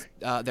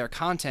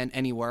content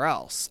anywhere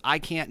else. I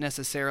can't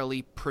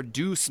necessarily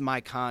produce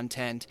my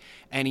content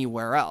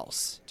anywhere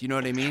else. Do you know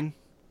what I mean?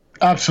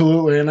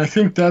 Absolutely. And I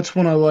think that's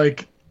one of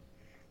like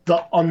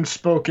the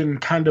unspoken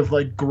kind of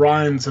like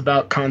grinds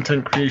about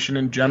content creation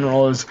in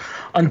general, is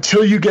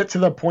until you get to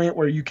the point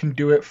where you can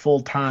do it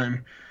full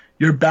time,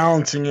 you're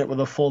balancing it with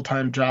a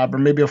full-time job, or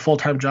maybe a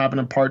full-time job and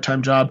a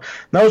part-time job.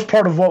 And that was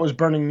part of what was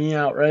burning me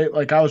out, right?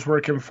 Like I was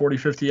working 40,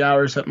 50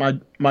 hours at my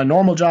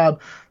normal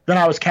job. Then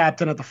I was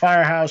captain at the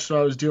firehouse, so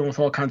I was dealing with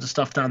all kinds of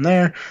stuff down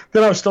there.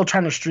 Then I was still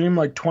trying to stream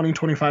like 20,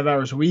 25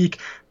 hours a week.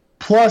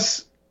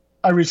 Plus,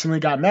 I recently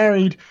got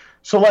married.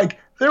 So like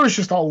there was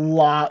just a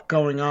lot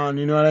going on,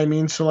 you know what I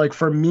mean? So like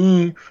for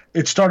me,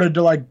 it started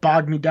to like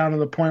bog me down to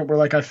the point where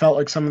like I felt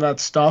like some of that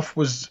stuff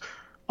was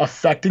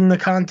affecting the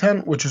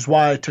content, which is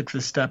why I took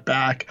this step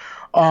back.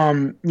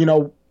 You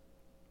know,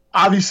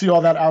 obviously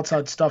all that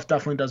outside stuff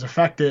definitely does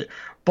affect it,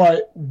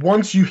 but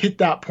once you hit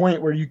that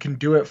point where you can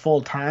do it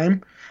full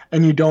time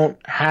and you don't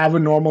have a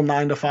normal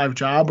 9-to-5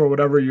 job or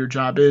whatever your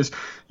job is,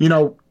 you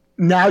know,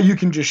 now you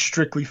can just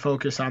strictly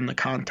focus on the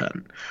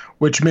content,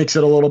 which makes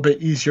it a little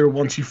bit easier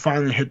once you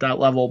finally hit that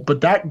level.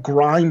 But that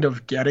grind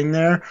of getting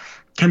there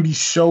can be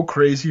so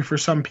crazy for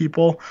some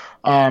people.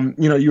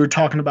 You were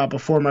talking about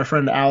before, my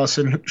friend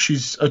Allison,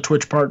 she's a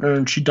Twitch partner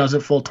and she does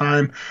it full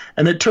time.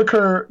 And it took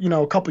her,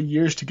 a couple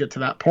years to get to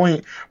that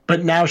point.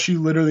 But now she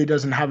literally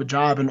doesn't have a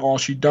job and all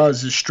she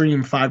does is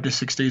stream 5 to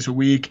 6 days a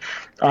week,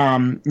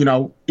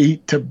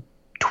 8 to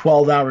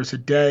 12 hours a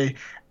day.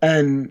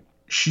 And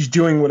she's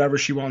doing whatever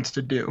she wants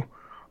to do.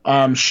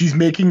 She's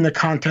making the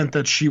content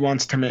that she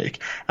wants to make.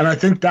 And I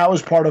think that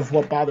was part of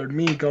what bothered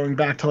me, going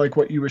back to like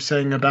what you were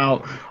saying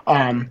about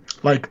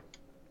like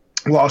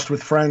Lost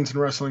with Friends and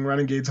Wrestling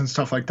Renegades and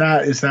stuff like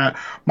that, is that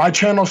my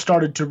channel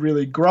started to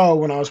really grow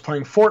when I was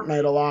playing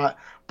Fortnite a lot,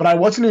 but I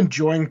wasn't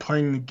enjoying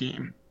playing the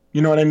game.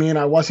 You know what I mean?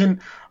 I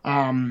wasn't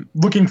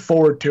looking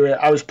forward to it.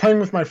 I was playing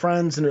with my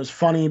friends and it was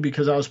funny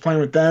because I was playing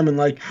with them and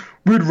like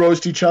we would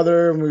roast each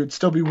other and we would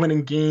still be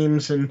winning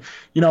games and,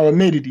 it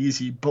made it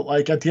easy. But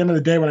like at the end of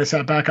the day, when I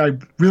sat back, I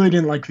really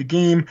didn't like the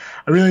game.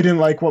 I really didn't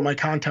like what my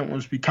content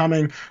was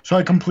becoming. So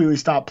I completely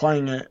stopped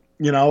playing it,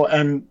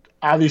 and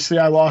obviously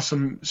I lost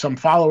some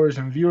followers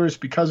and viewers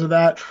because of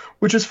that,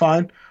 which is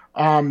fine.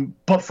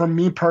 But for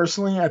me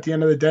personally, at the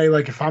end of the day,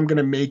 like if I'm going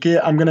to make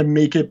it, I'm going to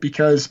make it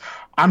because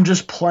I'm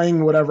just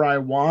playing whatever I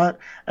want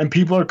and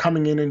people are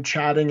coming in and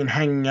chatting and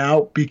hanging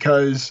out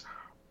because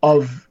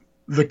of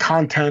the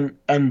content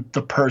and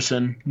the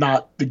person,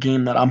 not the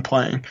game that I'm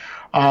playing,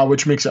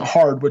 which makes it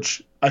hard,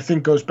 which I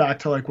think goes back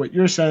to like what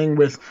you're saying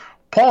with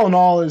Paul and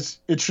all, is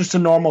it's just a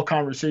normal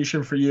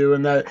conversation for you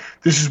and that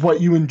this is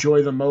what you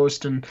enjoy the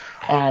most. And,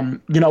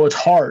 it's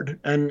hard.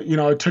 And,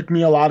 it took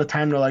me a lot of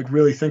time to like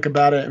really think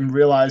about it and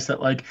realize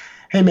that like,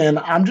 hey man,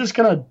 I'm just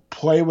going to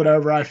play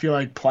whatever I feel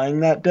like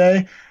playing that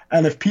day.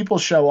 And if people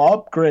show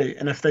up, great.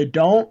 And if they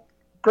don't,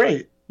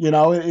 great.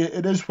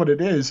 It is what it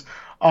is.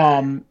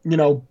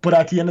 But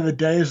at the end of the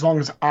day, as long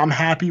as I'm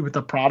happy with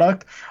the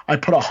product, I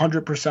put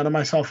 100% of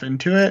myself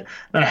into it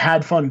and I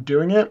had fun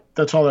doing it.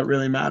 That's all that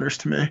really matters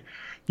to me.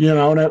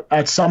 And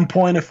at some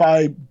point, if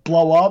I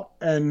blow up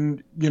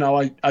and,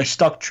 I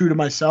stuck true to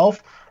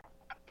myself,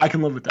 I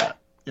can live with that,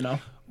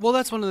 Well,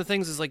 that's one of the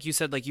things is like you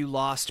said, like you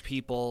lost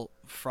people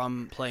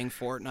from playing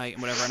Fortnite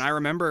and whatever. And I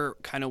remember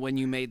kind of when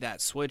you made that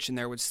switch and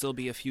there would still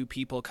be a few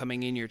people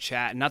coming in your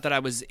chat. Not that I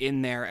was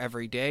in there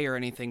every day or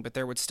anything, but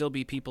there would still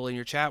be people in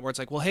your chat where it's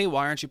like, well, hey,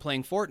 why aren't you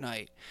playing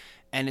Fortnite?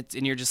 And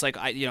you're just like,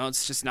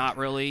 it's just not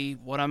really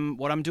what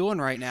I'm doing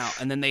right now.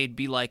 And then they'd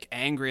be like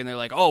angry and they're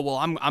like, oh, well,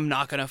 I'm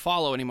not going to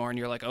follow anymore. And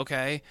you're like,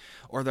 okay.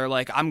 Or they're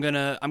like,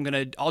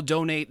 I'll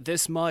donate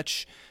this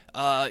much,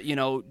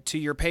 to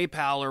your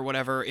PayPal or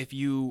whatever if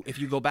you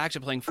go back to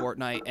playing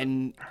Fortnite.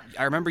 And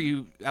I remember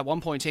you at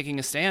one point taking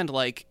a stand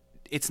like,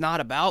 it's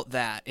not about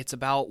that. It's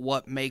about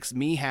what makes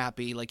me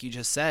happy, like you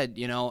just said,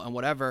 and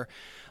whatever.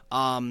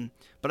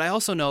 But I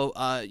also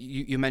know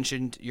you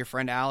mentioned your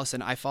friend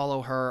Allison. I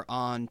follow her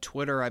on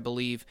Twitter, I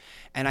believe,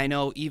 and I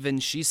know even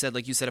she said,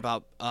 like you said,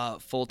 about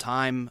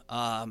full-time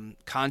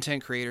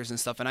content creators and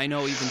stuff. And I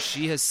know even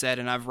she has said,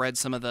 and I've read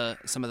some of the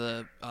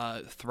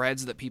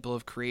threads that people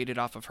have created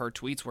off of her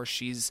tweets where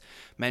she's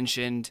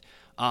mentioned,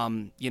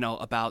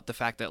 about the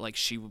fact that like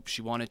she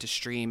wanted to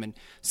stream and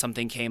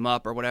something came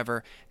up or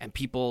whatever, and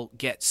people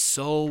get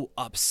so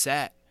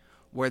upset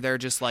where they're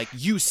just like,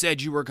 you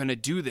said you were going to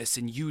do this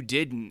and you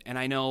didn't. And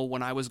I know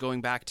when I was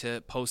going back to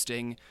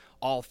posting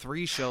all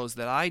 3 shows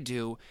that I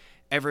do,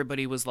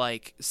 everybody was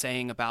like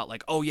saying about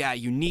like, oh yeah,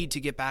 you need to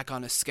get back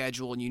on a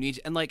schedule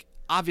and like,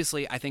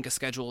 obviously I think a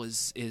schedule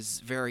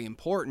is very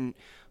important,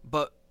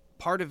 but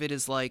part of it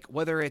is like,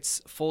 whether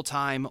it's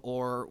full-time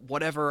or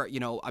whatever,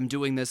 I'm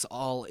doing this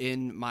all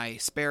in my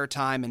spare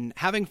time and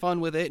having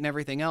fun with it and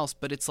everything else.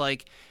 But it's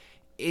like,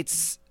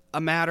 it's a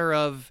matter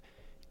of,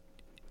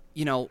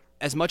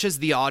 as much as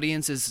the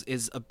audience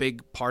is a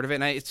big part of it,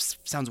 and it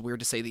sounds weird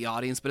to say the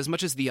audience, but as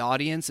much as the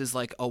audience is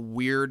like a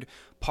weird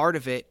part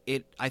of it,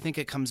 I think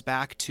it comes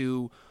back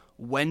to,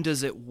 when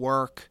does it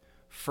work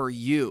for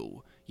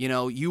you?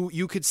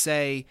 You could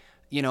say,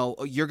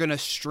 you're going to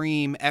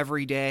stream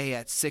every day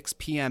at 6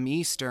 p.m.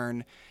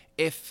 Eastern.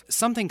 If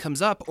something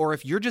comes up or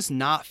if you're just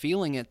not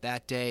feeling it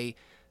that day,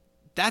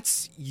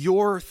 that's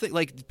your thing.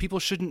 Like, people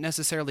shouldn't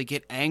necessarily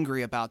get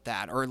angry about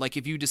that. Or like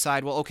if you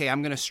decide, well, okay,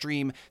 I'm going to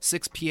stream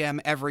 6 p.m.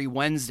 every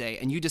Wednesday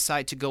and you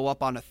decide to go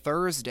up on a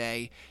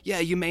Thursday, yeah,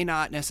 you may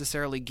not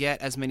necessarily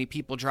get as many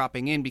people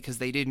dropping in because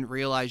they didn't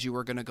realize you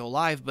were going to go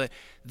live, but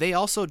they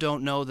also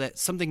don't know that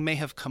something may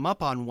have come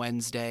up on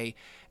Wednesday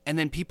and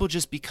then people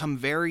just become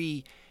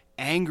very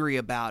angry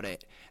about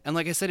it. And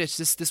like I said, it's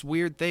just this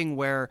weird thing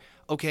where,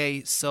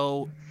 okay,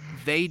 so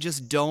they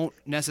just don't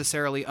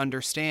necessarily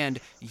understand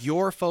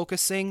you're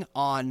focusing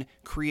on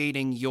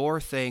creating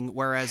your thing,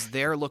 whereas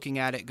they're looking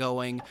at it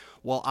going,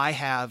 well, I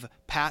have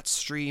Pat's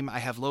stream, I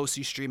have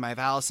Losi stream, I have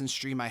Allison's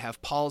stream, I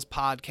have Paul's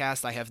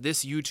podcast, I have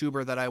this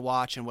YouTuber that I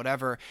watch and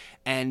whatever.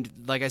 And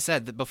like I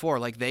said before,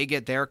 like they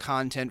get their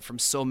content from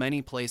so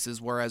many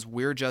places, whereas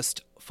we're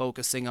just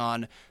focusing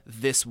on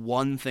this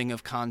one thing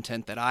of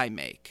content that I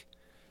make.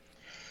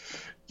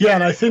 Yeah,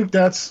 and I think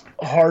that's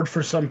hard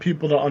for some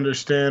people to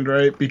understand,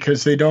 right?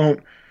 Because they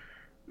don't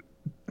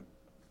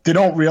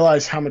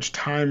realize how much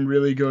time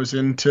really goes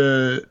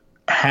into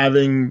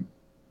having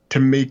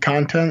to make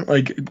content,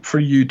 like for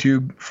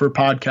YouTube, for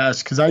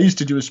podcasts. Because I used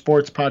to do a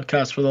sports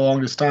podcast for the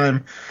longest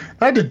time.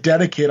 I had to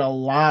dedicate a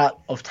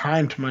lot of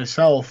time to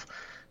myself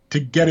to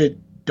get it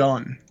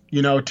done,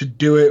 to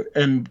do it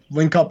and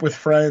link up with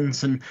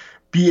friends and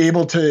be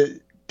able to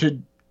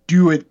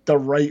do it the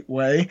right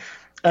way.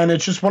 And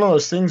it's just one of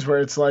those things where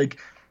it's like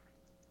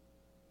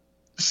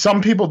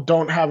some people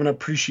don't have an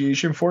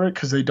appreciation for it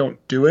because they don't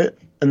do it,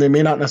 and they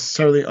may not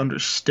necessarily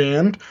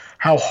understand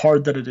how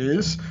hard that it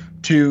is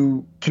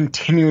to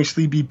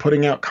continuously be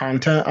putting out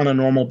content on a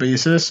normal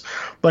basis.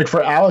 Like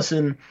for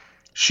Allison,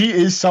 she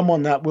is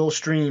someone that will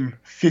stream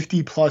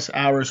 50 plus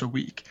hours a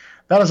week.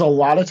 That is a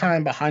lot of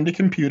time behind a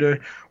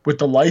computer with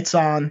the lights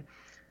on.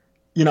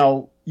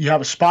 You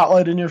have a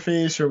spotlight in your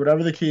face or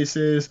whatever the case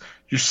is.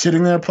 You're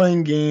sitting there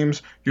playing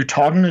games. You're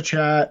talking to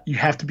chat. You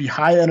have to be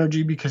high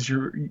energy because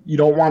you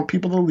don't want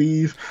people to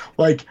leave.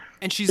 And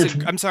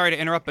I'm sorry to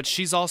interrupt, but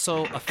she's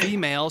also a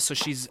female, so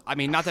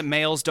not that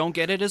males don't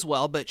get it as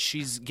well, but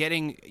she's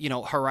getting,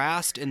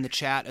 harassed in the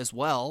chat as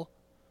well.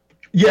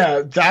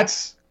 Yeah,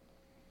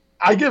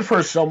 I give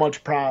her so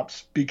much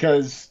props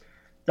because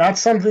that's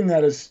something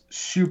that is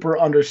super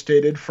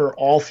understated for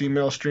all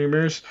female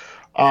streamers.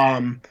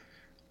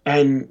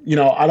 And,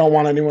 I don't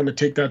want anyone to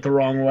take that the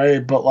wrong way,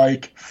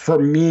 but for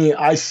me,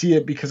 I see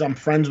it because I'm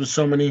friends with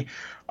so many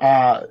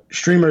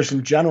streamers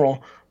in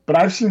general, but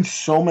I've seen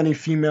so many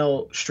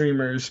female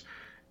streamers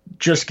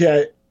just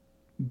get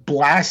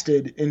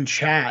blasted in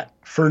chat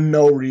for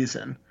no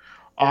reason.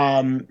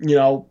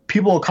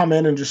 People will come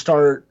in and just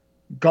start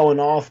going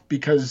off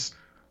because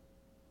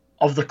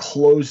of the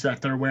clothes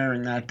that they're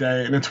wearing that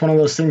day. And it's one of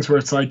those things where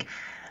it's like,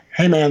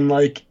 hey man,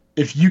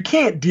 if you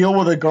can't deal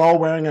with a girl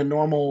wearing a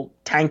normal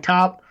tank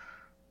top,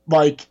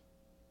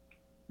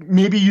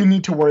 maybe you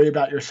need to worry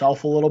about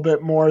yourself a little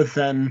bit more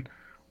than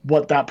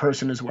what that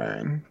person is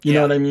wearing. You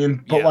know what I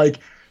mean? But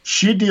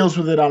she deals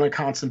with it on a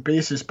constant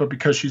basis, but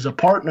because she's a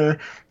partner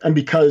and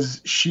because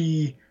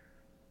she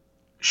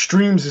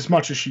streams as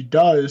much as she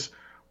does,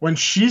 when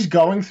she's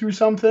going through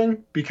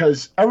something,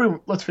 because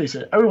let's face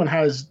it, everyone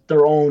has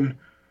their own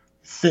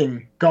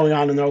thing going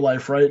on in their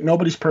life, right?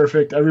 Nobody's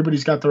perfect.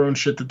 Everybody's got their own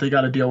shit that they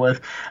got to deal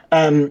with.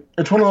 And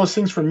it's one of those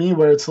things for me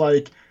where it's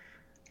like,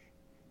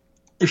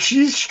 if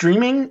she's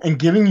streaming and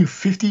giving you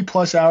 50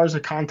 plus hours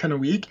of content a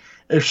week,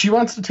 if she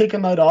wants to take a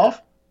night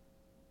off,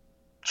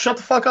 shut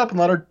the fuck up and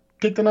let her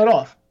take the night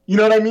off. You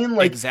know what I mean?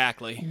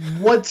 Exactly.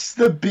 What's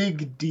the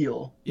big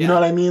deal? You know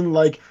what I mean?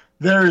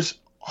 There's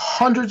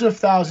hundreds of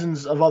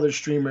thousands of other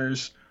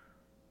streamers.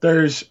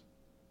 There's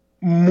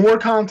more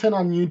content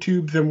on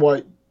YouTube than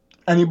what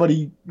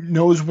anybody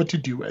knows what to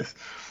do with.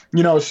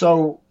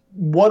 So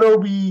what are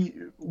we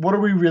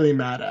really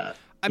mad at?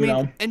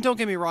 And don't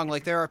get me wrong,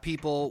 there are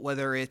people,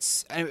 whether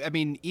it's,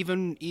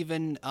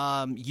 even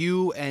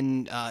you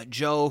and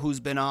Joe, who's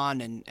been on,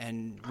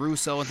 and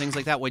Russo and things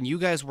like that, when you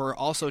guys were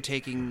also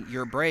taking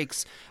your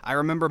breaks, I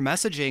remember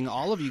messaging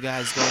all of you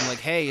guys going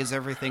hey, is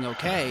everything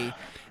okay?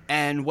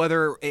 And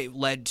whether it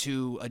led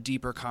to a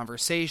deeper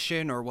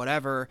conversation or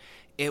whatever,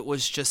 it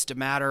was just a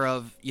matter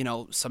of,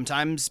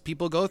 sometimes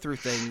people go through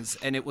things,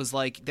 and it was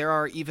there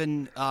are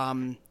even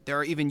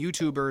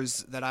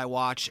YouTubers that I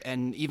watch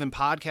and even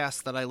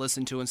podcasts that I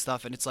listen to and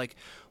stuff, and it's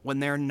when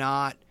they're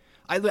not,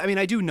 I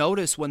do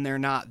notice when they're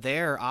not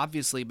there,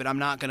 obviously, but I'm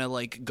not going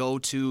to go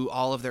to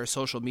all of their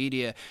social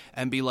media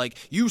and be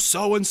you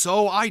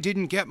so-and-so, I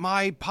didn't get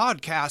my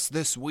podcast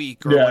this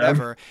week or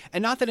whatever.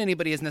 And not that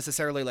anybody has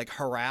necessarily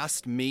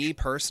harassed me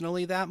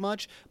personally that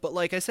much, but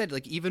like I said,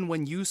 even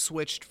when you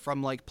switched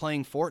from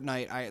playing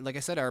Fortnite,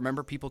 I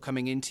remember people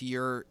coming into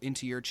your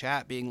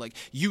chat being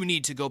you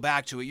need to go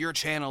back to it. Your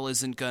channel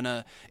isn't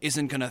gonna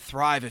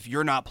thrive if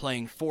you're not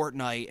playing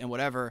Fortnite and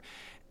whatever.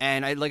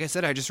 And I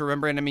just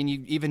remember, and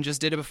you even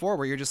just did it before,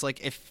 where you're just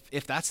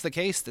if that's the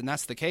case, then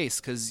that's the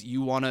case, because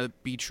you want to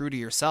be true to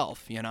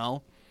yourself, Yeah,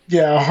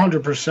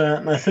 100%.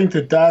 And I think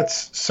that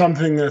that's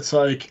something that's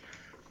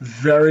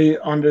very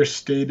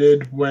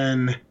understated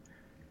when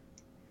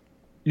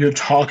you're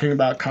talking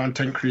about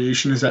content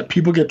creation, is that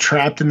people get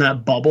trapped in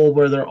that bubble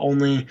where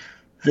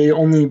they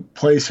only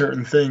play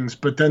certain things.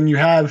 But then you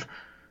have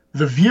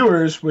the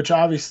viewers, which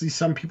obviously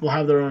some people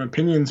have their own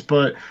opinions,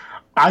 but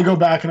I go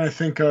back and I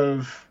think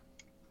of,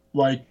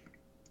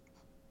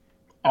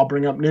 I'll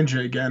bring up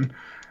Ninja again.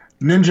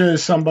 Ninja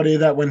is somebody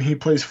that when he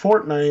plays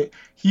Fortnite,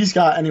 he's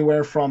got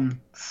anywhere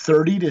from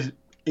 30 to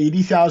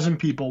 80,000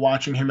 people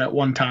watching him at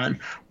one time,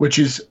 which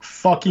is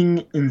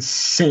fucking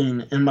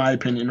insane in my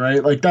opinion,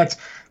 right?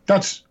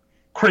 That's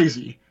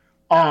crazy.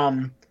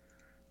 But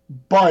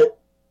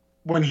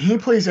when he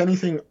plays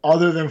anything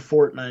other than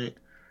Fortnite,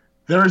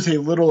 there is a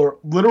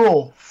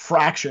literal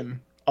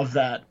fraction of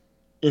that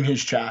in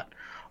his chat.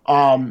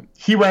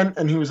 He went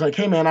and he was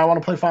hey man, I want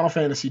to play Final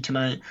Fantasy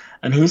tonight.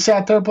 And he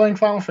sat there playing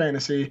Final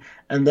Fantasy,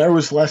 and there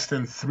was less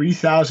than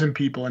 3,000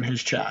 people in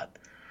his chat.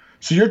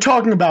 So you're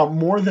talking about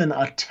more than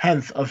a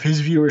tenth of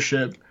his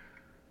viewership,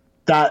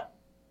 that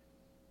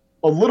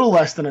a little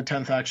less than a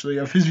tenth actually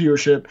of his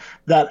viewership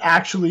that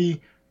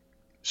actually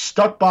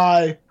stuck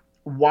by,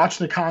 watched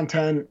the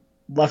content,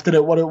 left it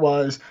at what it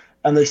was,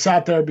 and they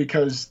sat there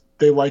because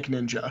they like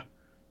Ninja.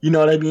 You know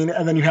what I mean?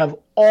 And then you have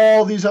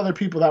all these other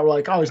people that were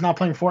like, oh, he's not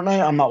playing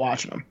Fortnite, I'm not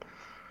watching him.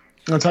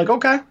 And it's like,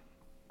 okay,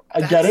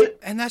 I get it.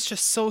 And that's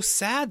just so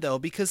sad though,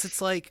 because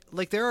it's like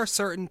there are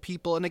certain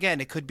people, and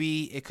again, it could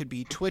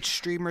be Twitch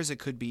streamers, it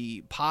could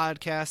be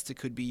podcasts, it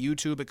could be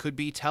YouTube, it could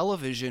be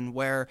television,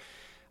 where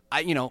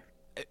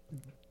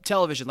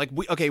television, like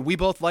we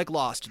both like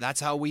Lost. That's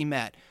how we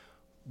met.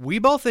 We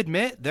both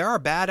admit there are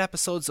bad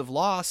episodes of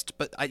Lost,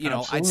 but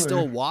I'd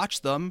still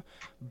watch them.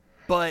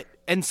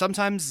 And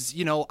sometimes,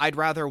 I'd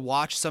rather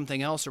watch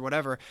something else or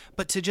whatever,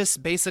 but to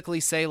just basically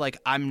say like,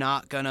 I'm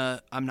not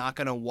gonna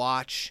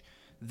watch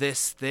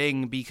this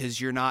thing because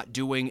you're not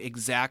doing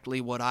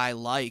exactly what I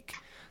like.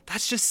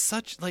 That's just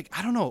such, like,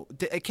 I don't know.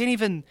 I can't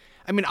even,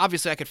 I mean,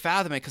 obviously I could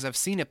fathom it because I've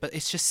seen it, but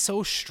it's just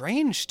so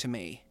strange to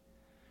me.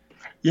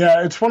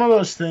 Yeah. It's one of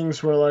those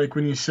things where like,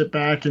 when you sit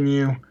back and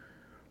you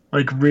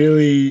like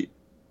really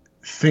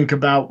think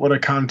about what a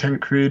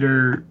content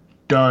creator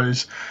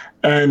does,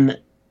 and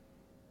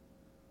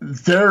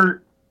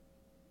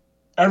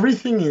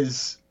everything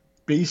is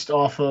based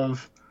off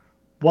of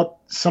what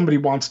somebody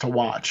wants to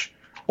watch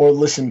or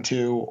listen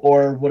to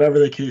or whatever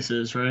the case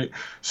is, right?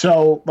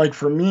 So like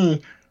for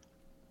me,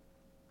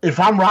 if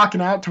I'm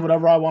rocking out to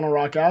whatever I want to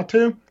rock out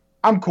to,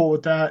 I'm cool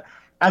with that.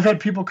 I've had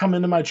people come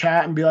into my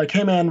chat and be like,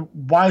 hey man,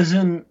 why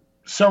isn't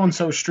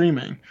so-and-so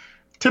streaming?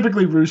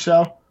 Typically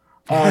Russo,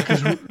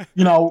 because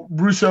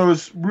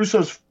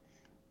Russo's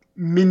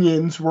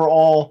minions were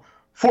all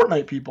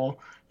Fortnite people.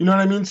 You know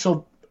what I mean?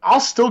 So I'll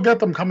still get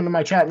them coming to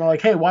my chat and they're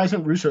like, hey, why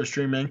isn't Russo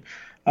streaming?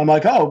 I'm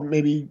like, oh,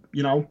 maybe,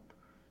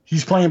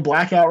 he's playing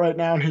Blackout right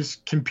now and his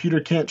computer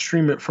can't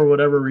stream it for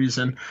whatever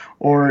reason,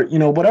 or,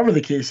 whatever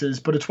the case is.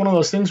 But it's one of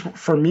those things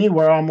for me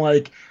where I'm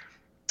like,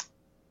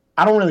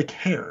 I don't really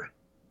care.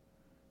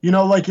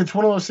 It's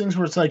one of those things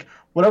where it's like,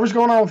 whatever's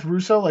going on with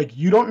Russo, like,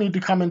 you don't need to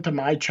come into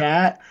my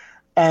chat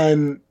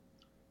and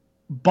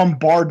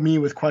bombard me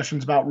with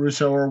questions about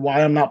Russo or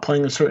why I'm not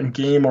playing a certain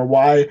game or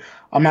why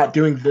I'm not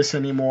doing this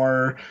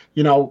anymore.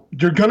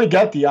 You're going to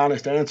get the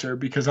honest answer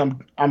because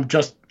I'm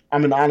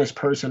an honest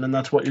person and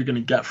that's what you're going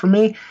to get from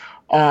me.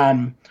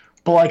 But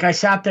like I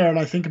sat there and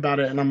I think about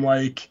it and I'm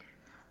like,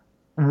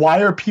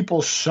 why are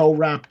people so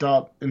wrapped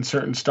up in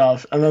certain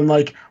stuff? And then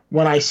like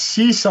when I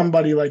see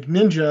somebody like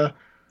Ninja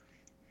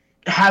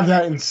have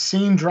that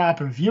insane drop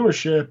in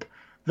viewership,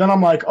 then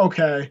I'm like,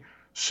 okay,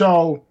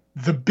 so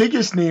the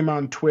biggest name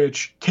on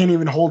Twitch can't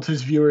even hold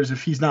his viewers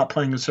if he's not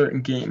playing a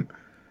certain game.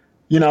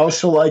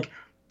 So like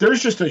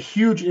there's just a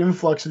huge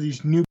influx of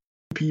these new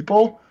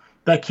people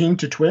that came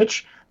to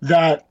Twitch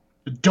that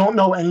don't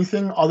know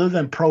anything other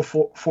than pro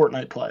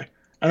Fortnite play.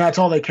 And that's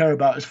all they care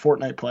about is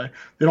Fortnite play.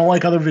 They don't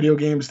like other video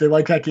games. They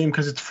like that game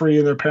because it's free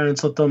and their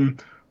parents let them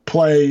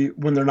play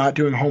when they're not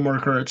doing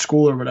homework or at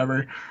school or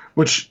whatever,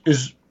 which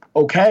is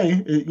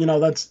okay.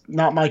 That's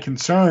not my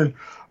concern.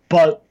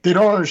 But they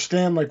don't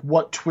understand like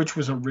what Twitch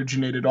was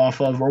originated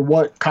off of or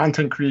what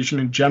content creation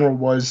in general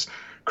was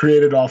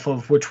created off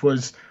of, which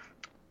was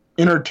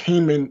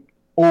entertainment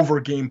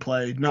over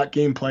gameplay, not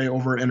gameplay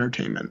over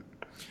entertainment.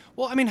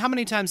 Well, I mean, how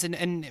many times,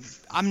 and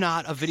I'm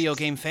not a video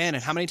game fan,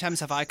 and how many times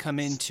have I come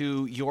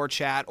into your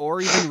chat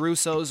or even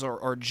Russo's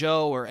or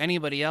Joe or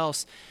anybody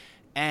else?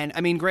 And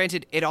I mean,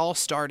 granted, it all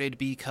started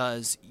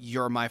because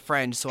you're my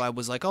friend. So I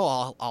was like,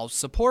 oh, I'll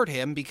support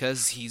him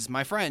because he's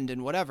my friend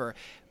and whatever.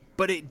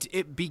 But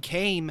it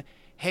became,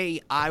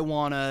 hey, I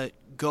want to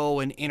go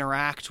and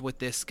interact with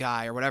this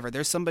guy or whatever.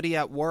 There's somebody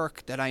at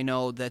work that I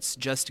know that's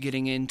just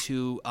getting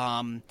into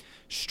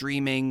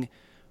streaming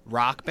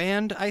Rock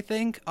Band, I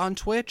think, on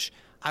Twitch.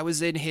 I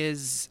was in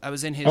his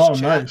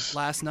chat nice.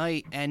 Last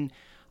night, and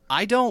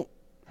I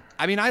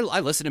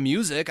listen to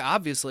music,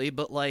 obviously,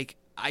 but like,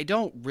 I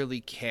don't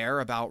really care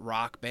about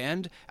Rock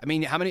Band. I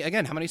mean, how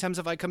many times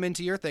have I come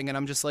into your thing and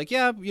I'm just like,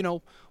 yeah,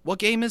 what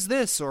game is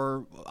this?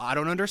 Or I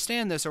don't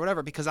understand this or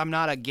whatever, because I'm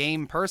not a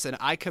game person.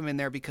 I come in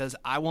there because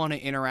I want to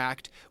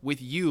interact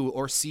with you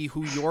or see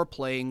who you're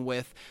playing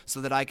with so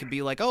that I could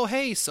be like, oh,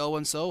 hey,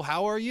 so-and-so,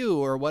 how are you?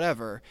 Or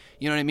whatever.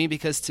 You know what I mean?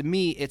 Because to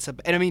me,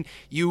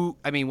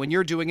 when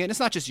you're doing it, and it's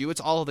not just you,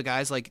 it's all of the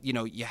guys, like,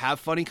 you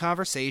have funny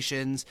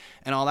conversations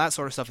and all that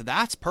sort of stuff.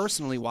 That's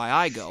personally why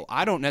I go.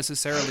 I don't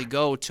necessarily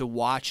go to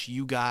watch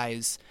you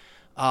guys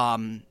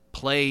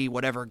play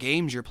whatever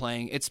games you're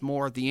playing. It's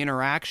more the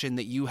interaction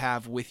that you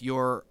have with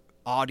your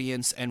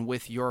audience and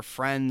with your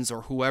friends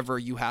or whoever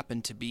you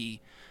happen to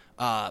be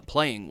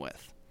playing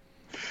with.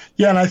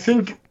 Yeah, and I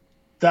think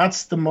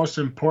that's the most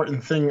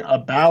important thing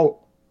about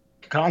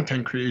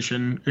content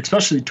creation,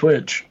 especially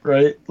Twitch,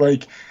 right?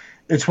 Like,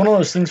 it's one of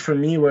those things for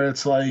me where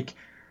it's like,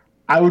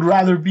 I would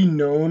rather be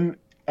known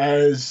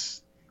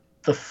as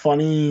the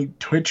funny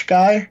Twitch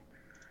guy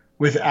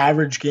with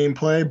average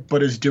gameplay,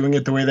 but is doing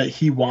it the way that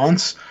he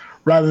wants,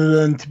 rather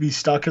than to be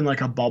stuck in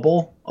like a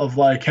bubble of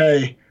like,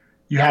 hey,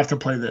 you have to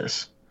play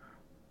this.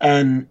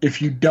 And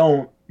if you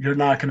don't, you're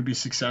not going to be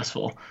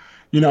successful.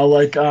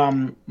 Like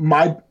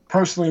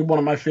personally, one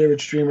of my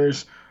favorite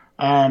streamers,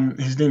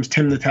 his name's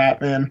Tim the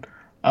Tap Man.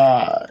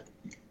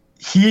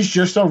 He's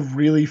just a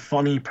really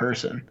funny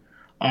person.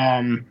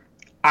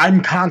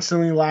 I'm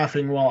constantly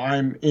laughing while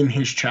I'm in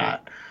his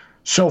chat.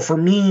 So for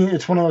me,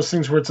 it's one of those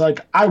things where it's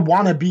like, I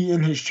want to be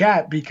in his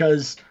chat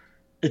because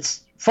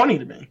it's funny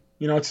to me.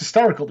 It's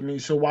hysterical to me.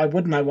 So why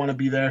wouldn't I want to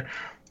be there?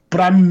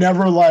 But I'm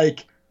never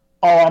like,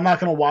 oh, I'm not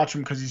going to watch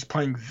him because he's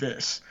playing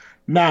this.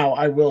 Now,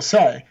 I will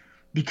say,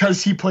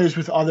 because he plays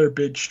with other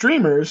big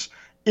streamers,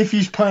 if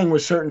he's playing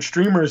with certain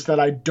streamers that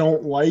I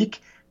don't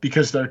like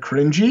because they're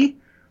cringy,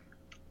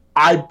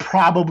 I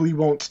probably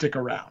won't stick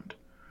around.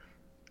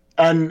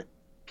 And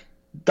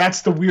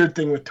that's the weird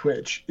thing with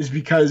Twitch, is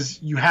because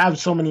you have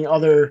so many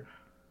other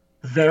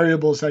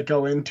variables that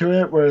go into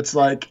it where it's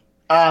like,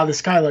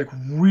 this guy like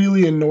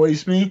really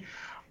annoys me.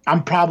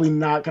 I'm probably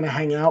not going to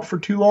hang out for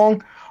too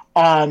long.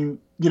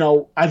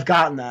 I've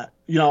gotten that.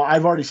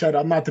 I've already said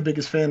I'm not the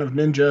biggest fan of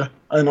Ninja,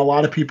 and a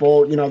lot of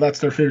people, that's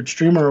their favorite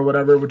streamer or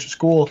whatever, which is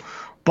cool.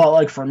 But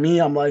like for me,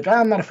 I'm like,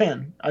 I'm not a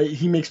fan.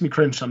 He makes me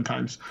cringe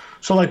sometimes.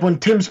 So like when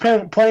Tim's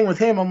playing with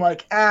him, I'm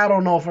like, I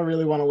don't know if I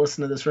really want to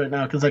listen to this right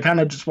now, because I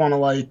kind of just want to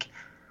like,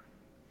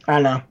 I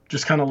don't know,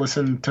 just kind of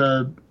listen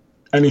to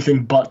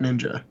anything but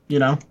Ninja,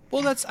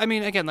 Well,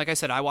 again, like I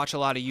said, I watch a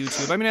lot of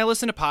YouTube. I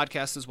listen to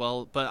podcasts as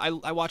well, but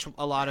I watch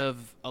a lot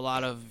of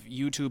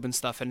YouTube and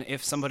stuff. And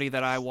if somebody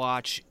that I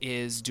watch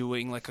is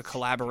doing like a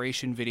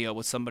collaboration video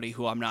with somebody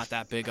who I'm not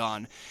that big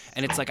on,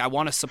 and it's like I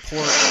want to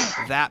support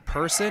that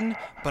person,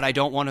 but I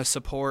don't want to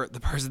support the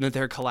person that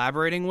they're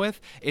collaborating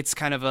with, it's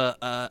kind of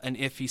an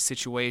iffy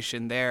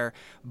situation there.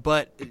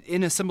 But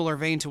in a similar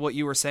vein to what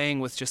you were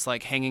saying with just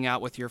like hanging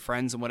out with your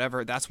friends and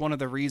whatever, that's one of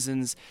the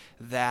reasons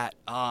that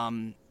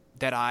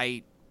that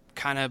I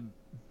kind of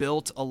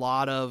built a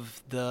lot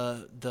of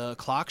the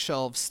clock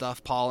shelf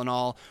stuff, Paul and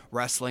all,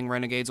 Wrestling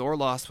Renegades or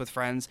Lost with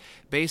Friends,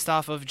 based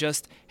off of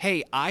just,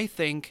 hey, I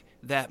think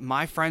that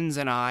my friends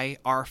and I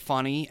are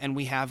funny and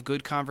we have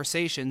good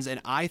conversations, and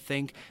I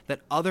think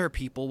that other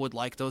people would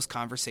like those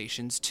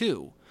conversations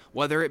too.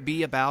 Whether it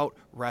be about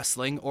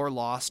wrestling or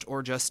Lost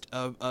or just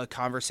a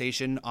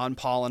conversation on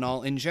Paul and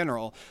all in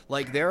general.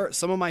 Like, there are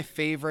some of my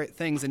favorite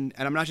things, and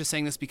I'm not just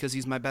saying this because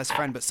he's my best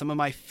friend, but some of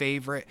my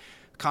favorite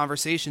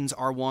conversations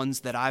are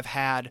ones that I've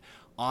had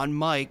on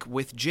mic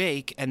with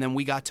Jake, and then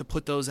we got to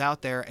put those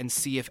out there and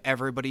see if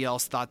everybody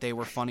else thought they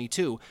were funny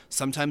too.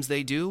 Sometimes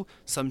they do,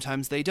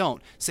 sometimes they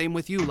don't. Same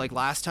with you. Like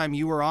last time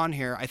you were on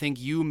here, I think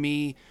you,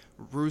 me,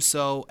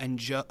 Russo, and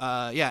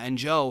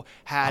Joe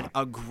had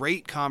a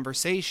great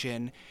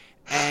conversation.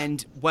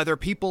 And whether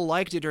people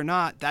liked it or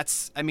not,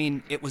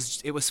 it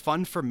was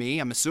fun for me.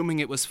 I'm assuming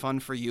it was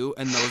fun for you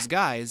and those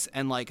guys.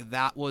 And like,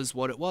 that was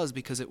what it was,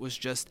 because it was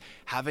just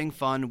having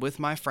fun with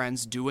my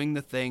friends, doing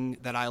the thing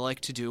that I like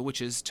to do, which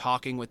is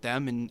talking with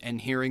them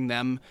and hearing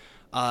them,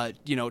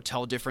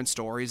 tell different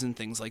stories and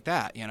things like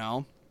that,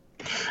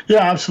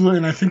 Yeah, absolutely.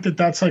 And I think that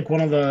that's like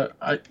one of the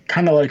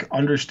kind of like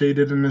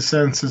understated in a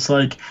sense. It's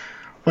like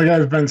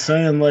I've been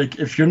saying, like,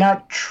 if you're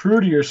not true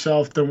to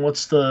yourself, then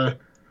what's the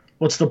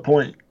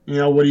point?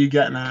 What are you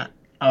getting at?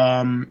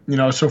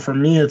 So for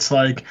me, it's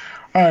like,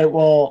 all right,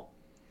 well,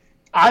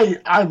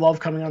 I love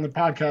coming on the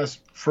podcast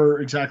for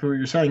exactly what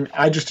you're saying.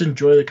 I just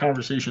enjoy the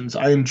conversations.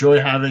 I enjoy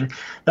having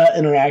that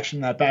interaction,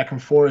 that back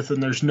and forth,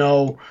 and there's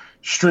no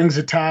strings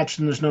attached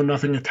and there's no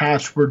nothing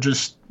attached.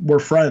 We're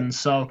friends.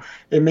 So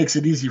it makes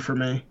it easy for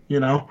me,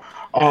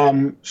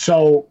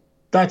 So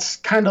that's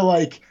kind of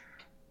like,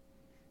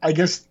 I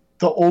guess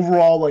the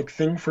overall like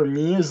thing for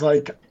me is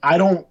like, I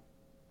don't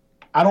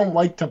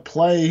like to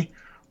play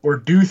or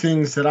do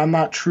things that I'm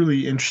not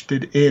truly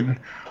interested in,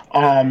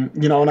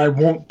 and I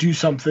won't do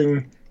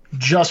something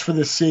just for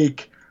the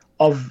sake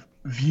of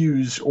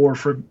views or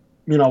for,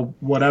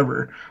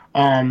 whatever.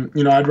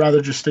 I'd rather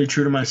just stay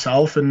true to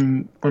myself,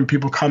 and when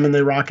people come and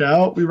they rock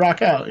out, we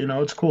rock out,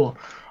 it's cool.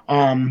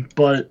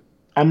 But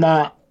I'm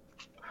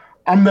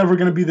never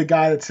going to be the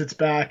guy that sits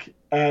back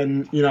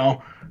and,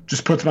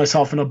 just puts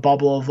myself in a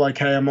bubble of like,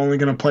 hey, I'm only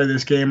going to play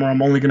this game, or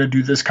I'm only going to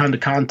do this kind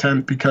of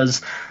content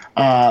because,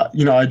 I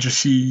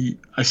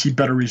see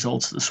better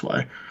results this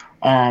way.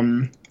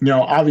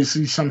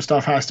 Obviously some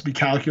stuff has to be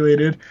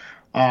calculated,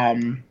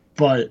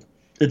 but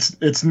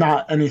it's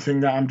not anything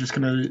that I'm just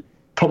going to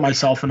put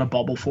myself in a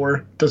bubble for.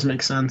 It doesn't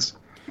make sense.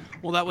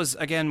 Well, that was,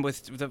 again,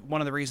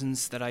 one of the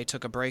reasons that I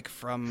took a break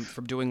from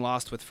doing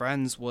Lost with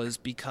Friends was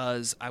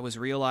because I was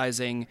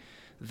realizing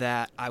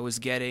that I was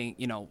getting,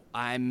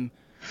 I'm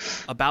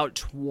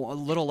about a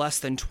little less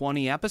than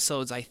 20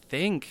 episodes, I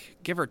think,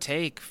 give or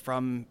take,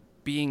 from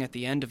being at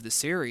the end of the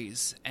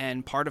series.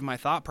 And part of my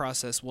thought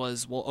process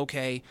was, well,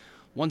 okay,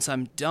 once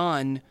I'm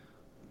done,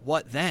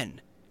 what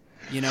then?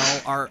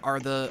 Are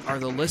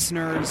the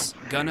listeners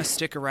gonna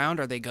stick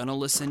around? Are they gonna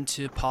listen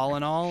to Paul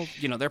and all?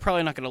 They're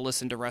probably not gonna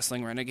listen to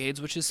Wrestling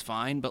Renegades, which is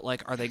fine, but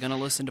like, are they gonna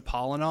listen to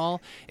Paul and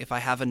all if I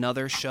have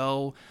another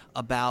show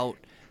about,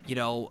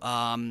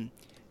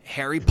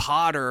 Harry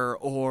Potter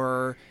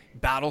or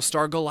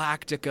Battlestar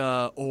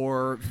Galactica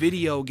or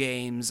video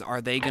games,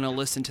 are they going to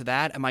listen to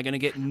that? Am I going to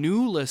get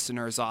new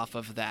listeners off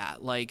of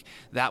that? Like,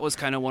 that was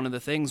kind of one of the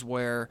things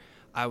where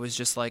I was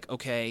just like,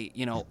 okay,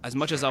 you know, as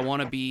much as I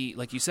want to be,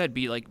 like you said,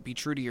 be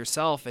true to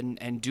yourself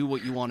and do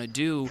what you want to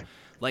do.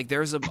 Like,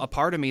 there's a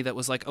part of me that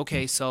was like,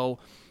 okay, so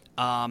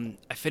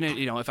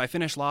if I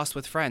finish Lost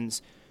with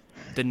Friends,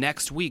 the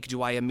next week,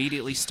 do I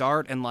immediately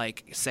start and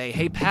like say,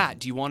 hey, Pat,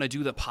 do you want to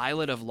do the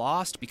pilot of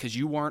Lost because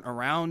you weren't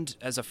around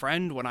as a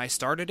friend when I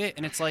started it?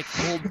 And it's like,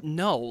 well,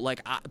 no,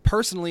 like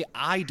personally,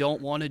 I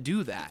don't want to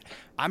do that.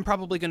 I'm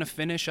probably going to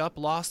finish up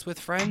Lost with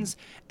Friends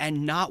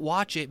and not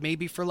watch it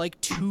maybe for like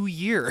 2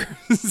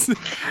 years.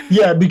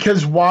 Yeah,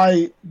 because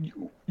why?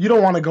 You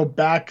don't want to go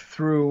back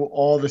through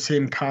all the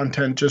same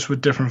content just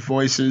with different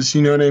voices.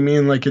 You know what I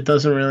mean? Like, it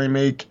doesn't really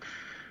make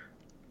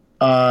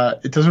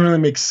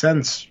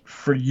sense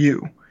for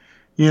you,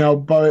 you know.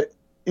 But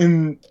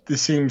in the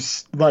same,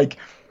 like,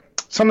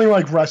 something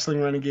like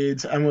Wrestling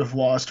Renegades and with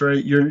Lost,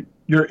 right?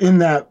 You're in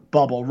that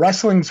bubble.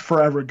 Wrestling's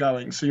forever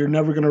going, so you're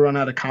never going to run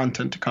out of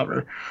content to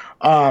cover.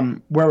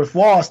 Where with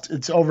Lost,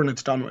 it's over and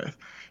it's done with,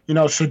 you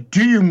know. So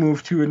do you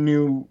move to a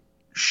new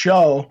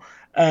show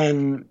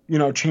and, you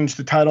know, change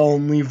the title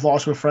and leave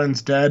Lost with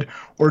Friends dead,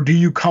 or do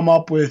you come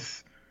up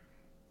with,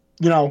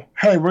 you know,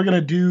 hey, we're going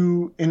to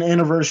do an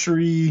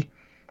anniversary,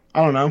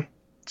 I don't know,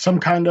 some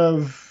kind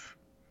of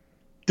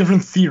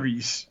different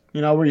theories,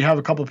 you know, where you have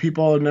a couple of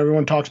people and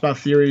everyone talks about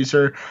theories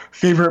or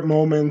favorite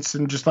moments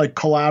and just like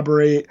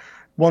collaborate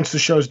once the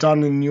show's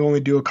done and you only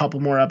do a couple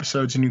more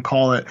episodes and you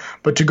call it.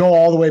 But to go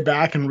all the way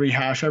back and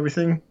rehash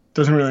everything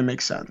doesn't really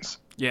make sense.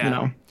 Yeah. You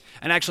know?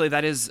 And actually,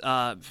 that is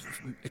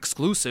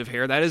exclusive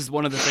here. That is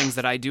one of the things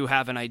that I do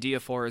have an idea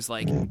for, is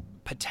like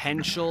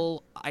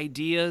potential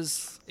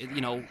ideas,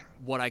 you know,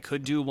 what I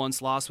could do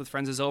once Lost with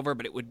Friends is over,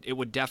 but it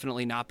would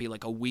definitely not be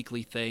like a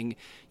weekly thing.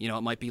 You know,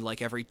 it might be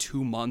like every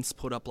 2 months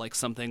put up like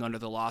something under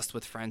the Lost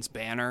with Friends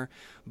banner.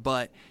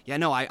 But yeah,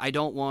 no, I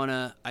don't want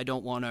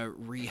to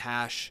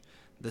rehash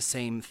the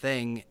same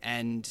thing.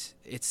 And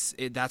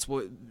that's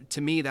what,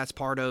 to me, that's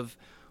part of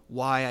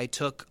why I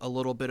took a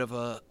little bit of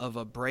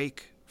a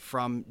break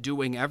from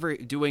doing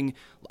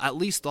at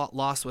least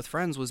Lost with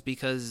Friends, was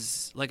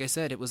because, like I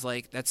said, it was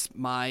like, that's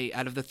my,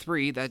 out of the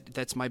three,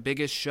 that's my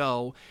biggest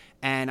show.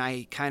 And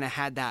I kind of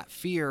had that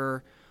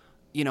fear,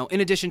 you know, in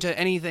addition to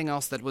anything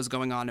else that was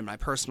going on in my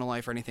personal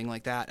life or anything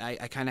like that,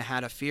 I kind of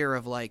had a fear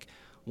of like,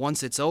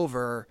 once it's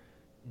over,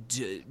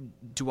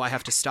 do I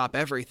have to stop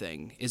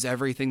everything? Is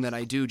everything that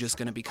I do just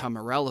going to become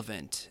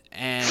irrelevant?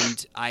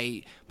 And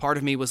part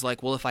of me was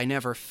like, well, if I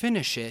never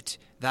finish it,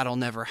 that'll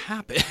never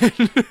happen.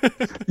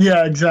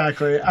 Yeah,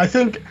 exactly. I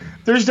think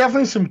there's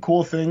definitely some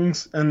cool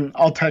things, and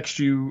I'll text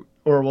you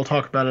or we'll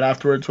talk about it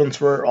afterwards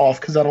once we're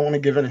off, because I don't want to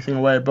give anything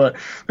away. But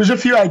there's a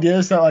few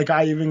ideas that like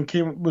I even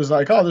was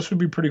like, oh, this would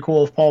be pretty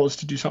cool if Paul was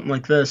to do something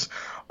like this,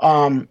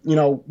 you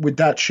know, with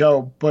that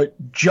show. But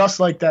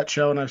just like that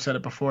show, and I've said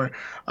it before,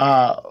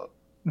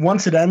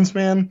 once it ends,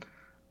 man,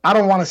 I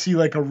don't want to see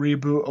like a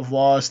reboot of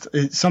Lost.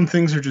 Some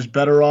things are just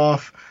better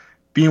off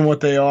being what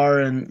they are.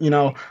 And, you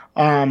know,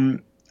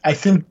 I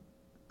think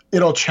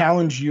it'll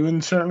challenge you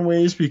in certain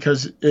ways,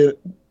 because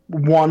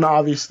one,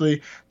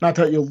 obviously, not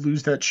that you'll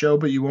lose that show,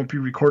 but you won't be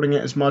recording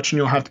it as much and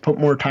you'll have to put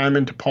more time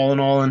into Paul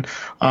and all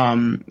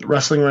and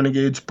Wrestling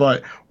Renegades,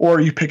 or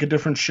you pick a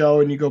different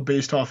show and you go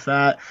based off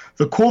that.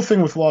 The cool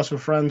thing with Lost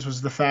with Friends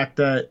was the fact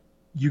that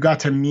you got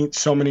to meet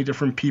so many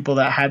different people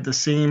that had the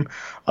same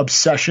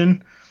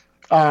obsession,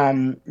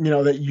 you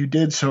know, that you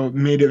did. So it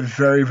made it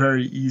very,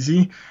 very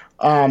easy.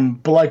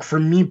 But like for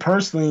me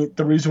personally,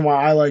 the reason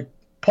why I like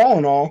Paul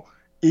and all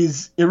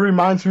is it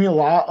reminds me a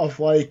lot of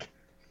like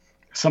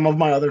some of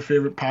my other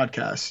favorite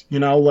podcasts, you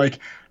know, like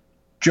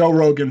Joe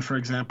Rogan, for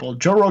example.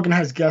 Joe Rogan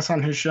has guests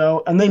on his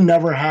show and they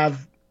never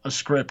have a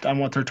script on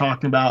what they're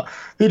talking about.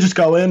 They just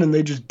go in and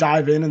they just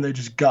dive in and they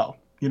just go.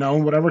 You know,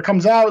 whatever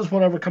comes out is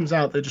whatever comes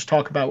out. They just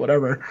talk about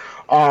whatever.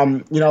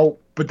 You know,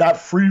 but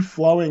that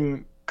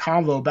free-flowing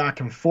convo back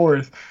and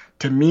forth,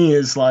 to me,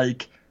 is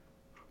like,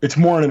 it's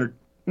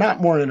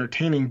not more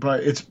entertaining,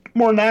 but it's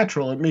more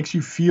natural. It makes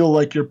you feel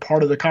like you're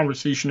part of the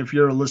conversation if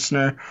you're a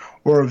listener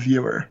or a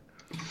viewer.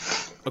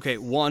 Okay,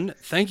 one,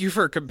 thank you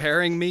for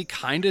comparing me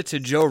kind of to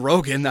Joe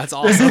Rogan. That's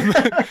awesome.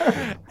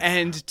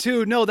 And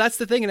two, no, that's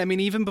the thing. And I mean,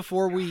 even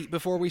before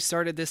we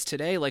started this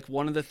today, like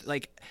one of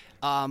the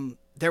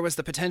there was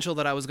the potential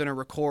that I was going to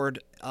record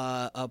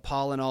a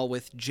Paul and all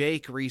with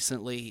Jake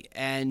recently,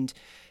 and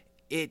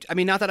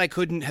not that I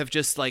couldn't have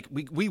just like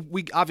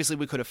we obviously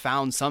we could have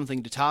found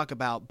something to talk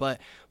about, but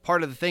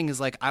part of the thing is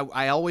like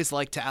I always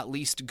like to at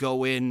least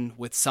go in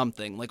with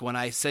something. Like when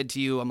I said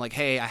to you, I'm like,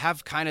 hey, I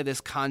have kind of this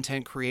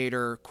content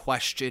creator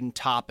question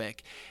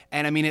topic,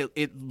 and I mean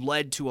it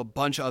led to a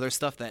bunch of other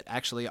stuff that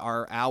actually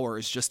our hour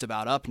is just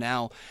about up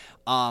now,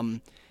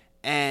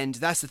 and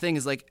that's the thing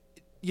is like,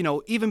 you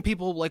know, even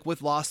people like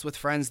with Lost with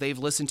Friends, they've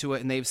listened to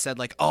it and they've said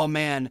like, oh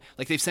man,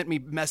 like they've sent me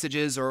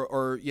messages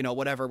or, you know,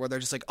 whatever, where they're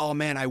just like, oh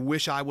man, I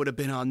wish I would have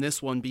been on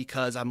this one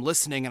because I'm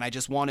listening and I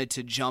just wanted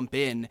to jump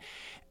in.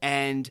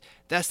 And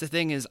that's the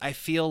thing is I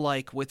feel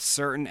like with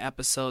certain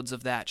episodes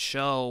of that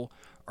show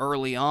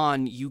early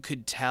on, you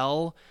could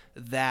tell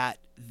that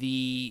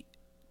the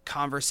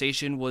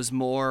conversation was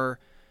more,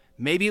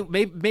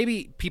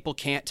 maybe people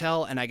can't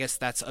tell, and I guess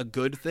that's a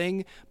good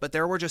thing, but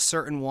there were just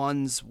certain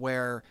ones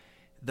where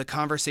the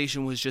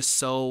conversation was just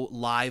so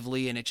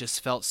lively and it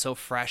just felt so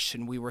fresh,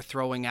 and we were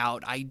throwing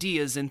out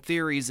ideas and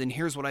theories and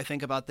here's what I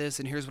think about this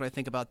and here's what I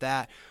think about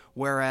that.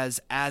 Whereas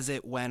as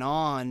it went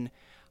on,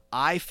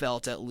 I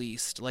felt, at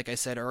least, like I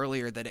said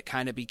earlier, that it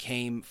kind of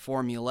became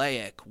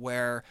formulaic,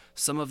 where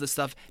some of the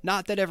stuff,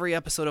 not that every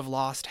episode of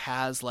Lost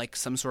has like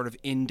some sort of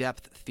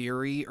in-depth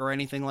theory or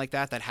anything like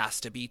that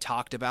has to be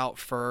talked about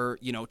for,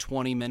 you know,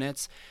 20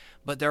 minutes,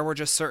 but there were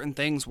just certain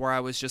things where I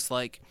was just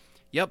like,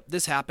 yep,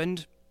 this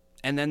happened,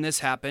 and then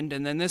this happened,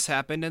 and then this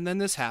happened, and then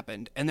this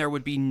happened, and there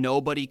would be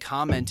nobody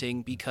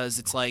commenting because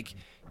it's like,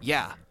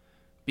 yeah,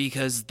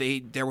 because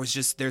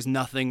there's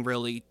nothing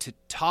really to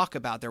talk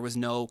about. There was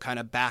no kind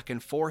of back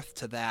and forth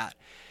to that.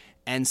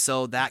 And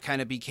so that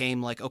kind of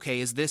became like,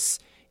 okay, is it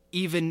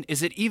even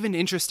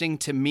interesting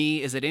to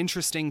me? Is it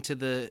interesting to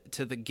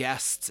the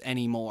guests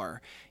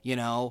anymore? You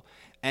know?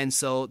 And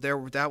so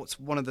that was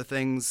one of the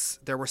things.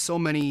 There were so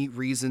many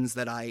reasons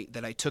that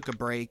I took a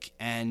break,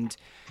 and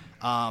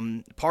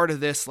part of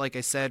this, like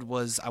I said,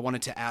 was I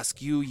wanted to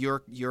ask you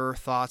your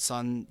thoughts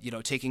on, you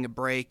know, taking a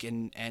break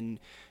and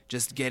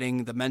just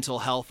getting the mental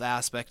health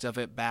aspect of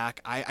it back.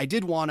 I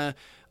did want to,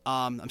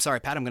 I'm sorry,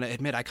 Pat, I'm going to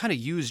admit I kind of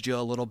used you a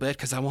little bit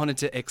because I wanted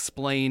to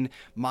explain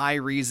my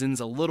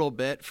reasons a little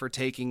bit for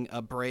taking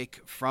a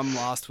break from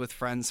Lost with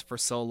Friends for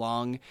so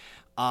long.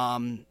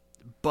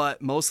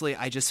 But mostly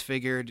I just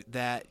figured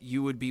that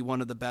you would be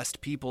one of the best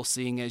people,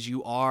 seeing as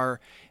you are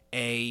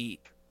a,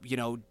 you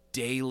know,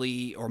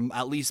 daily or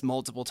at least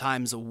multiple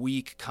times a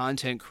week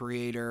content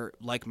creator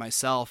like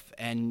myself,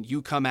 and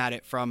you come at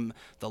it from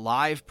the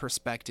live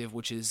perspective,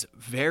 which is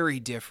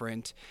very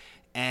different.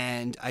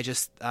 And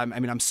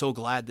I'm so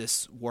glad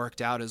this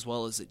worked out as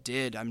well as it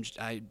did.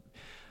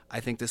 I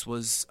think this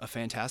was a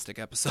fantastic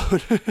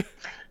episode.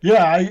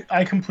 Yeah,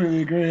 I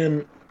completely agree.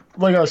 And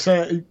like I was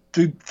saying,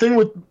 the thing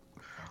with,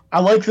 I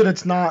like that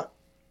it's not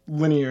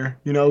linear,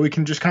 you know, we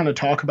can just kind of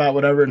talk about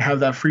whatever and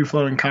have that free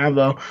flowing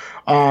convo.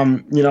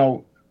 You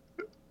know,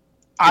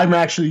 I'm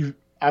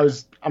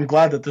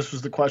glad that this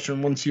was the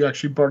question once you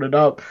actually brought it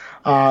up.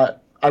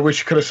 I wish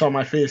you could have saw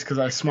my face because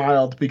I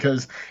smiled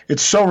because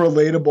it's so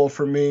relatable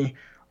for me.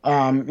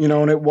 You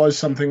know, and it was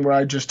something where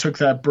I just took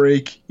that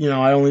break. You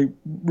know, I only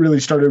really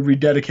started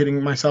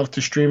rededicating myself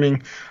to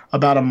streaming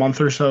about a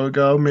month or so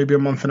ago, maybe a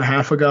month and a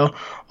half ago.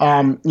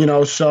 You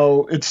know,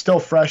 so it's still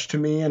fresh to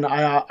me, and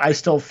I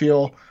still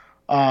feel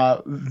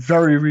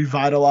very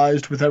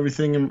revitalized with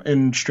everything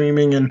in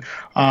streaming, and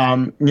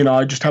you know,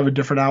 I just have a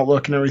different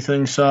outlook and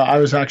everything. So I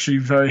was actually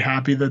very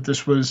happy that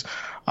this was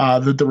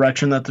the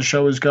direction that the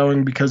show is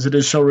going, because it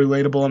is so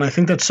relatable, and I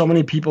think that so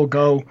many people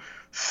go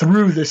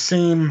through the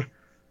same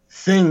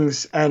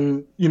things,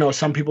 and you know,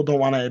 some people don't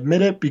want to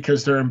admit it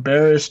because they're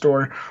embarrassed,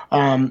 or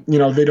you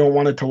know, they don't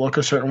want it to look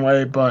a certain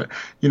way. But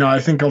you know, I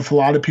think if a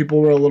lot of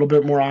people were a little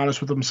bit more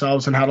honest with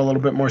themselves and had a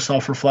little bit more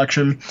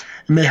self-reflection,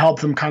 it may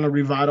help them kind of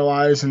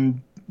revitalize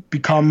and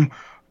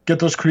get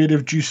those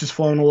creative juices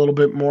flowing a little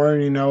bit more,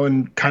 you know,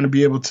 and kind of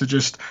be able to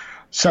just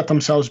set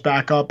themselves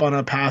back up on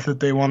a path that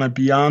they want to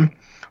be on.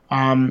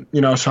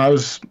 You know, so I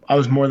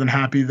was more than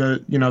happy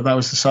that, you know, that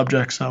was the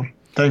subject. So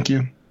thank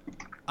you.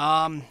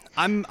 I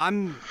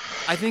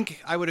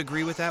think I would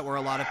agree with that, where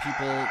a lot of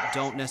people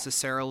don't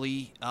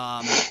necessarily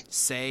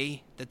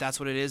say that that's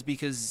what it is,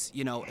 because,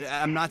 you know,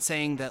 I'm not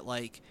saying that,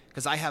 like,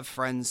 because I have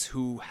friends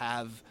who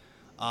have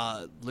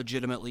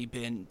legitimately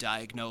been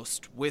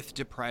diagnosed with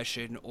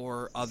depression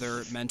or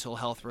other mental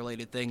health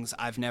related things.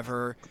 I've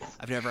never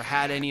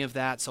had any of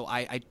that, so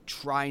I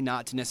try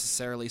not to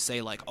necessarily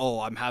say like, oh,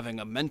 I'm having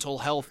a mental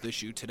health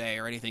issue today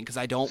or anything, because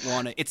I don't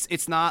want to.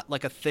 It's not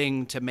like a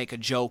thing to make a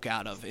joke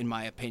out of, in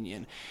my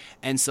opinion,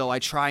 and so I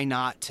try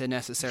not to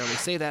necessarily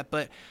say that.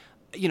 But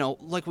you know,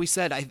 like we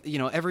said,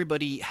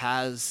 everybody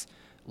has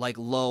like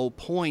low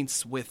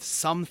points with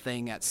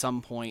something at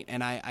some point,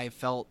 and I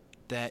felt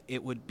that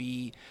it would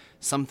be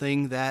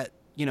something that,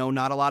 you know,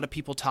 not a lot of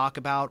people talk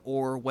about,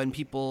 or when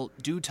people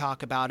do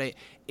talk about it,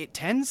 it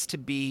tends to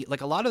be like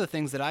a lot of the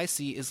things that I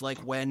see is like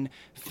when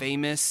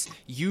famous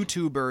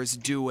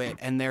YouTubers do it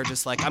and they're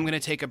just like, I'm going to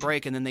take a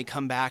break, and then they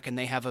come back and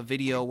they have a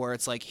video where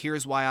it's like,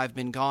 here's why I've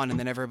been gone, and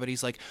then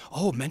everybody's like,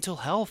 oh, mental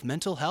health,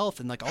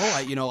 and like,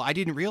 oh, I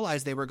didn't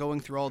realize they were going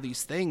through all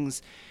these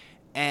things.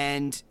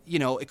 And, you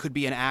know, it could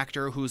be an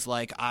actor who's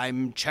like,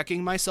 I'm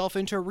checking myself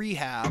into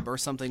rehab or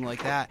something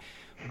like that.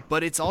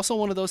 But it's also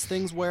one of those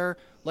things where,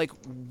 like,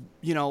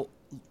 you know,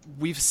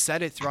 we've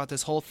said it throughout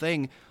this whole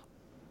thing.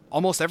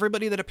 Almost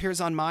everybody that appears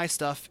on my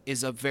stuff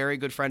is a very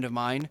good friend of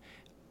mine.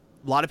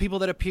 a lot of people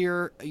that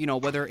appear,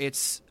 whether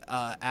it's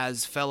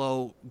as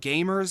fellow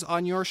gamers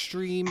on your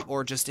stream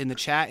or just in the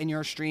chat in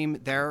your stream,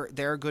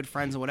 they're good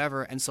friends and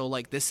whatever. And so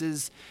like this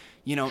is,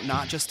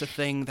 not just a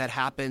thing that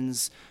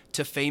happens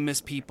to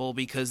famous people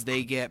because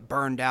they get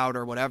burned out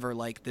or whatever.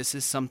 Like this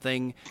is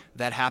something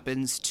that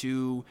happens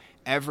to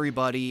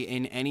everybody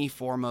in any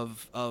form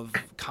of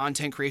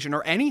content creation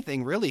or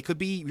anything really. It could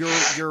be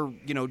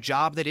your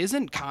job that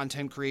isn't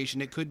content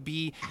creation. It could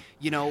be,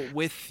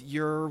 with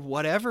your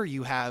whatever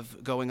you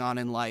have going on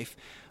in life.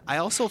 I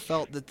also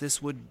felt that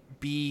this would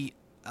be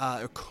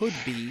or could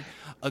be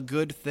a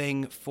good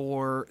thing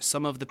for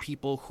some of the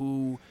people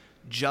who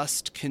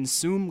just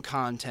consume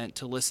content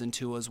to listen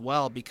to as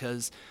well,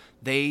 because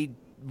they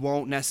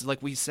won't necessarily,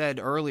 like we said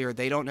earlier,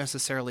 they don't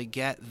necessarily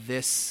get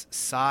this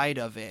side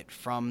of it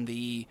from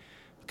the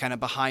kind of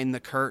behind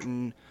the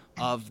curtain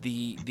of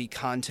the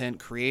content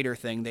creator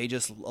thing.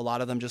 A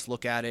lot of them just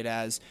look at it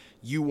as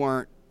you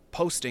weren't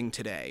posting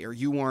today or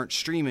you weren't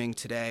streaming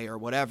today or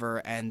whatever,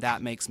 and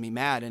that makes me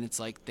mad. And it's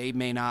like they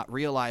may not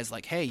realize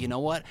like, hey, you know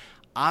what?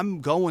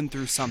 I'm going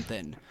through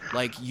something.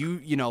 Like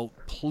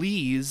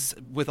please,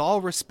 with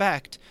all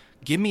respect,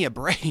 give me a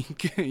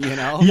break,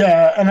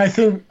 Yeah, and I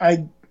think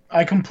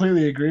I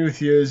completely agree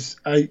with you.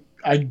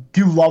 I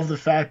do love the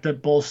fact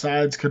that both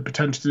sides could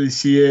potentially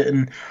see it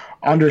and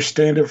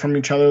understand it from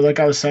each other. Like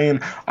I was saying,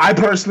 I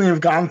personally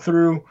have gone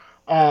through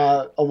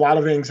a lot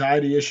of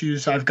anxiety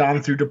issues. I've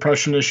gone through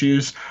depression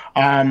issues.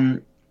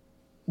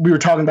 We were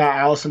talking about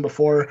Allison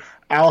before.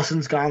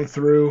 Allison's gone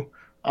through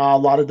a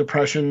lot of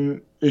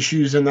depression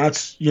issues, and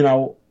that's,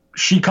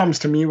 she comes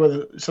to me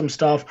with some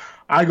stuff.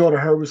 I go to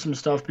her with some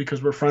stuff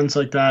because we're friends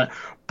like that.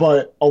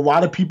 But a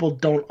lot of people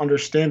don't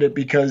understand it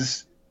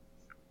because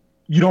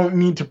you don't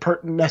need to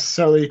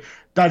necessarily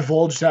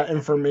divulge that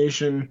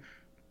information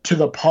to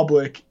the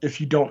public if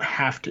you don't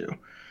have to,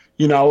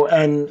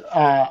 and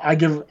I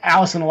give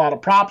Allison a lot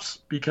of props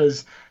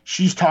because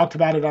she's talked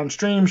about it on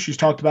stream. She's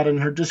talked about it in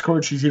her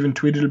Discord. She's even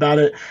tweeted about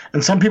it.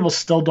 And some people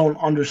still don't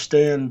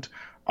understand,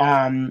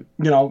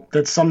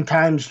 that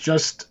sometimes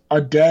just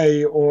a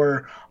day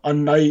or a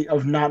night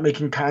of not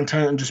making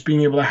content and just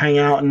being able to hang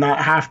out and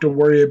not have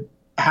to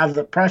have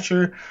the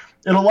pressure,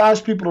 it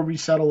allows people to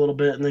reset a little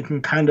bit and they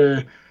can kind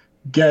of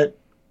get,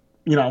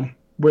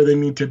 where they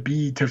need to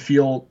be to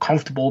feel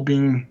comfortable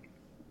being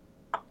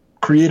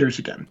creators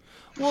again.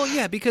 Well,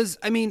 yeah, because,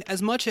 I mean,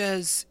 as much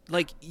as,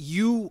 like,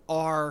 you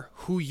are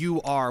who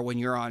you are when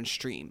you're on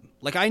stream.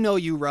 Like, I know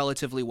you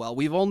relatively well.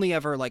 We've only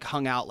ever, like,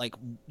 hung out, like,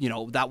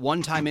 that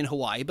one time in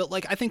Hawaii. But,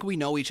 like, I think we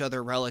know each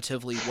other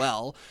relatively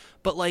well.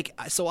 But, like,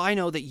 so I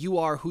know that you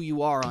are who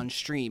you are on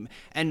stream.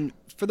 And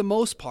for the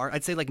most part,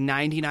 I'd say, like,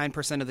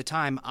 99% of the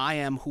time, I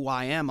am who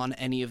I am on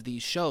any of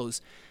these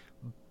shows.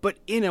 But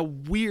in a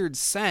weird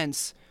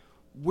sense,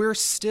 we're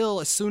still,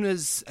 as soon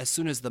as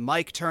the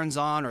mic turns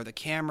on or the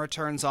camera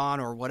turns on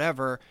or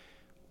whatever,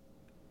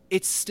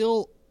 it's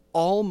still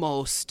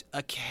almost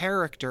a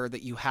character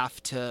that you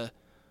have to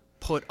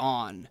put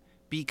on,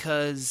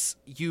 because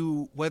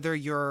whether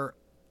you're,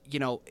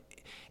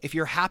 if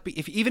you're happy,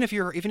 even if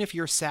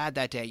you're sad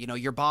that day,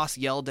 your boss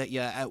yelled at you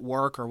at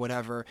work or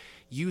whatever,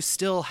 you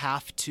still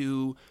have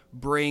to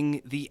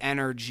bring the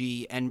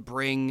energy and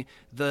bring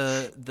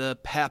the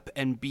pep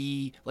and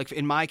be, like,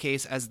 in my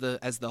case as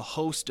the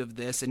host of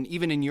this, and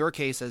even in your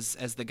case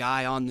as the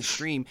guy on the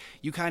stream,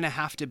 you kind of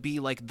have to be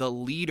like the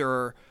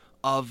leader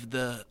of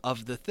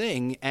the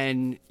thing.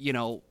 And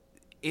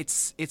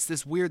it's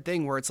this weird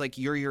thing where it's like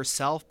you're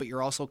yourself, but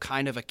you're also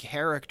kind of a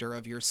character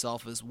of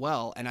yourself as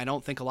well. And I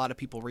don't think a lot of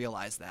people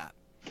realize that.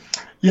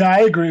 Yeah, I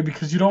agree,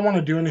 because you don't want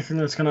to do anything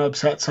that's going to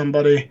upset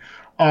somebody.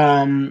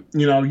 You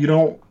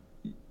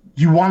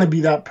want to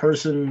be that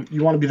person.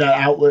 You want to be that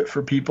outlet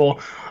for people,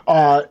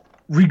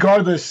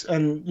 regardless.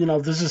 And,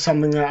 this is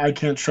something that I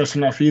can't stress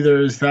enough either,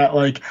 is that,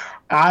 like,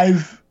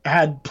 I've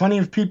had plenty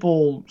of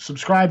people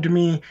subscribe to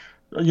me.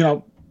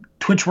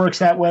 Twitch works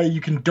that way. You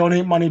can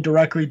donate money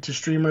directly to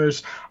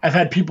streamers. I've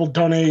had people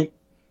donate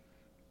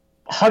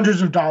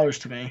hundreds of dollars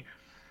to me,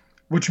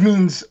 which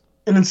means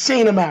an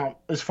insane amount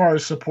as far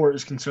as support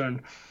is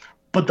concerned.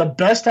 But the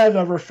best I've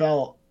ever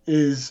felt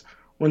is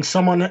when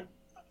someone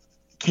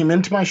came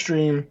into my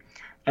stream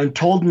and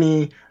told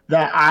me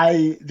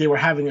that they were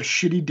having a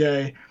shitty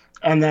day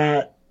and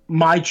that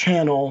my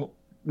channel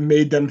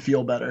made them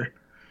feel better.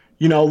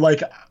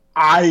 Like,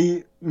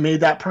 I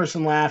made that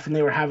person laugh and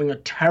they were having a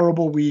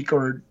terrible week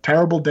or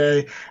terrible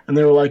day, and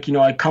they were like,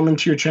 I come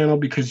into your channel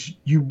because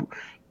you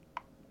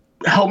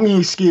helped me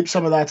escape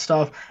some of that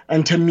stuff.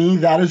 And to me,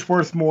 that is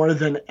worth more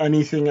than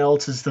anything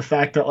else, is the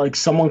fact that, like,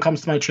 someone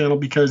comes to my channel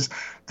because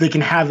they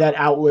can have that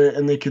outlet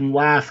and they can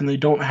laugh and they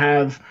don't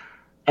have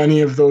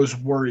any of those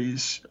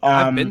worries.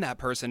 I've been that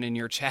person in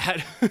your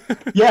chat.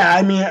 Yeah,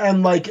 I mean,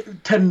 and,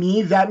 like, to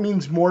me, that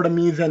means more to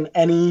me than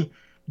any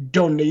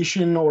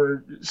donation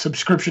or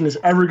subscription is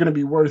ever going to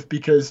be worth,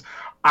 because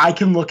I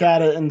can look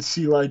at it and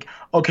see, like,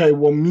 okay,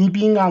 well, me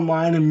being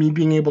online and me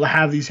being able to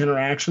have these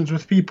interactions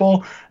with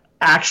people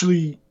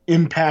actually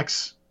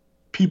impacts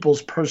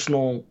people's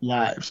personal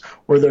lives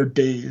or their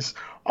days,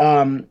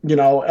 and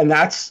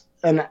that's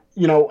and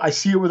I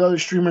see it with other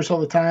streamers all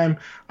the time.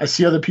 I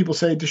see other people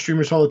say it to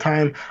streamers all the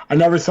time. I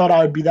never thought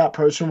I would be that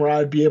person where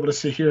I'd be able to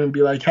sit here and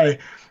be like, hey,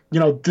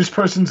 this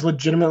person's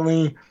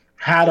legitimately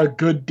had a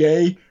good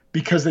day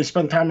because they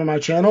spent time on my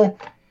channel.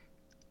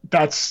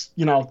 That's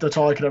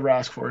all I could ever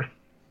ask for.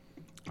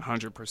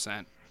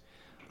 100%.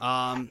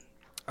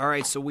 All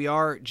right, so we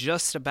are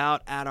just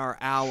about at our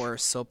hour.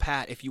 So,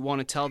 Pat, if you want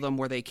to tell them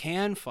where they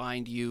can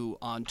find you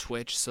on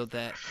Twitch so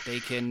that they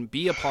can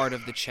be a part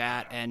of the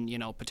chat and,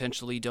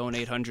 potentially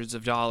donate hundreds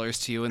of dollars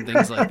to you and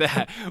things like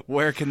that,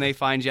 where can they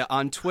find you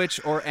on Twitch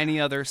or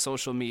any other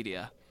social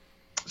media?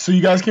 So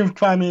you guys can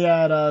find me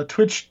at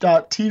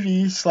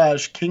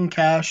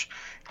twitch.tv/KingCash.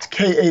 It's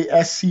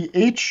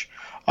KASCH.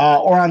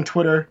 Or on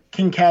Twitter,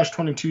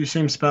 KingCash22,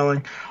 same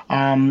spelling.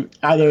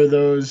 Either of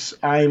those,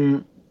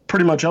 I'm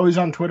pretty much always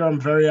on Twitter.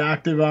 I'm very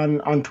active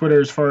on Twitter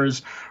as far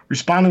as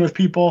responding with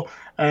people.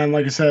 And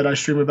like I said, I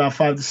stream about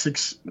 5 to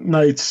 6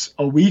 nights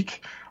a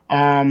week,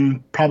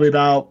 probably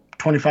about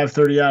 25,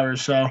 30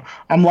 hours. So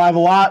I'm live a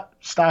lot.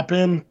 Stop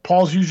in.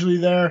 Paul's usually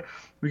there.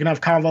 We can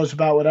have convos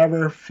about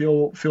whatever.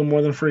 Feel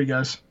more than free,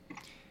 guys.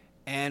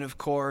 And, of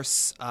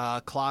course,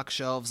 Clock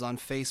Shelves on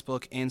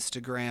Facebook,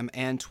 Instagram,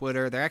 and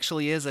Twitter. There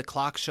actually is a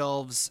Clock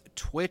Shelves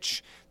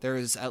Twitch.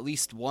 There's at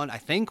least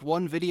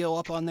one video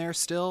up on there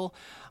still.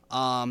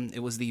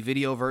 It was the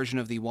video version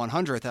of the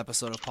 100th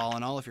episode of Paul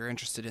and All, if you're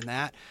interested in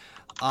that.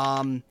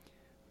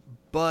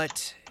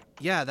 But,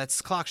 yeah,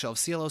 that's Clock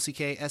Shelves,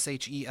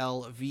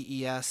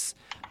 CLOCKSHELVES.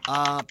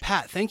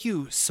 Pat, thank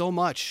you so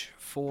much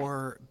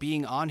for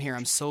being on here.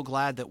 I'm so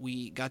glad that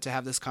we got to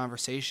have this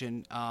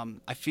conversation. I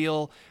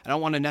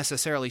don't want to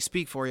necessarily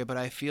speak for you, but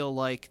I feel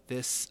like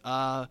this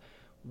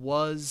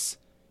was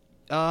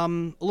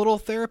a little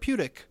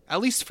therapeutic,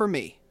 at least for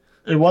me.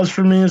 It was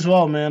for me as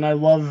well, man. I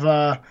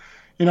love,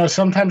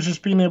 sometimes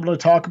just being able to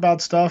talk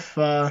about stuff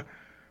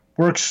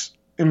works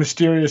in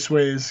mysterious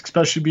ways,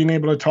 especially being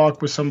able to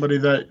talk with somebody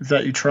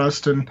that you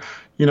trust. And,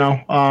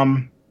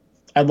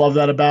 I love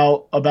that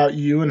about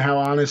you and how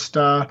honest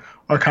our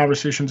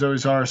conversations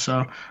always are.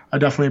 So I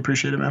definitely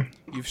appreciate it, man.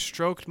 You've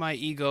stroked my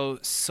ego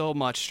so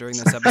much during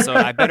this episode.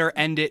 I better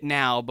end it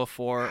now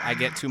before I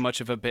get too much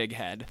of a big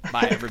head.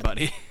 Bye,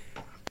 everybody.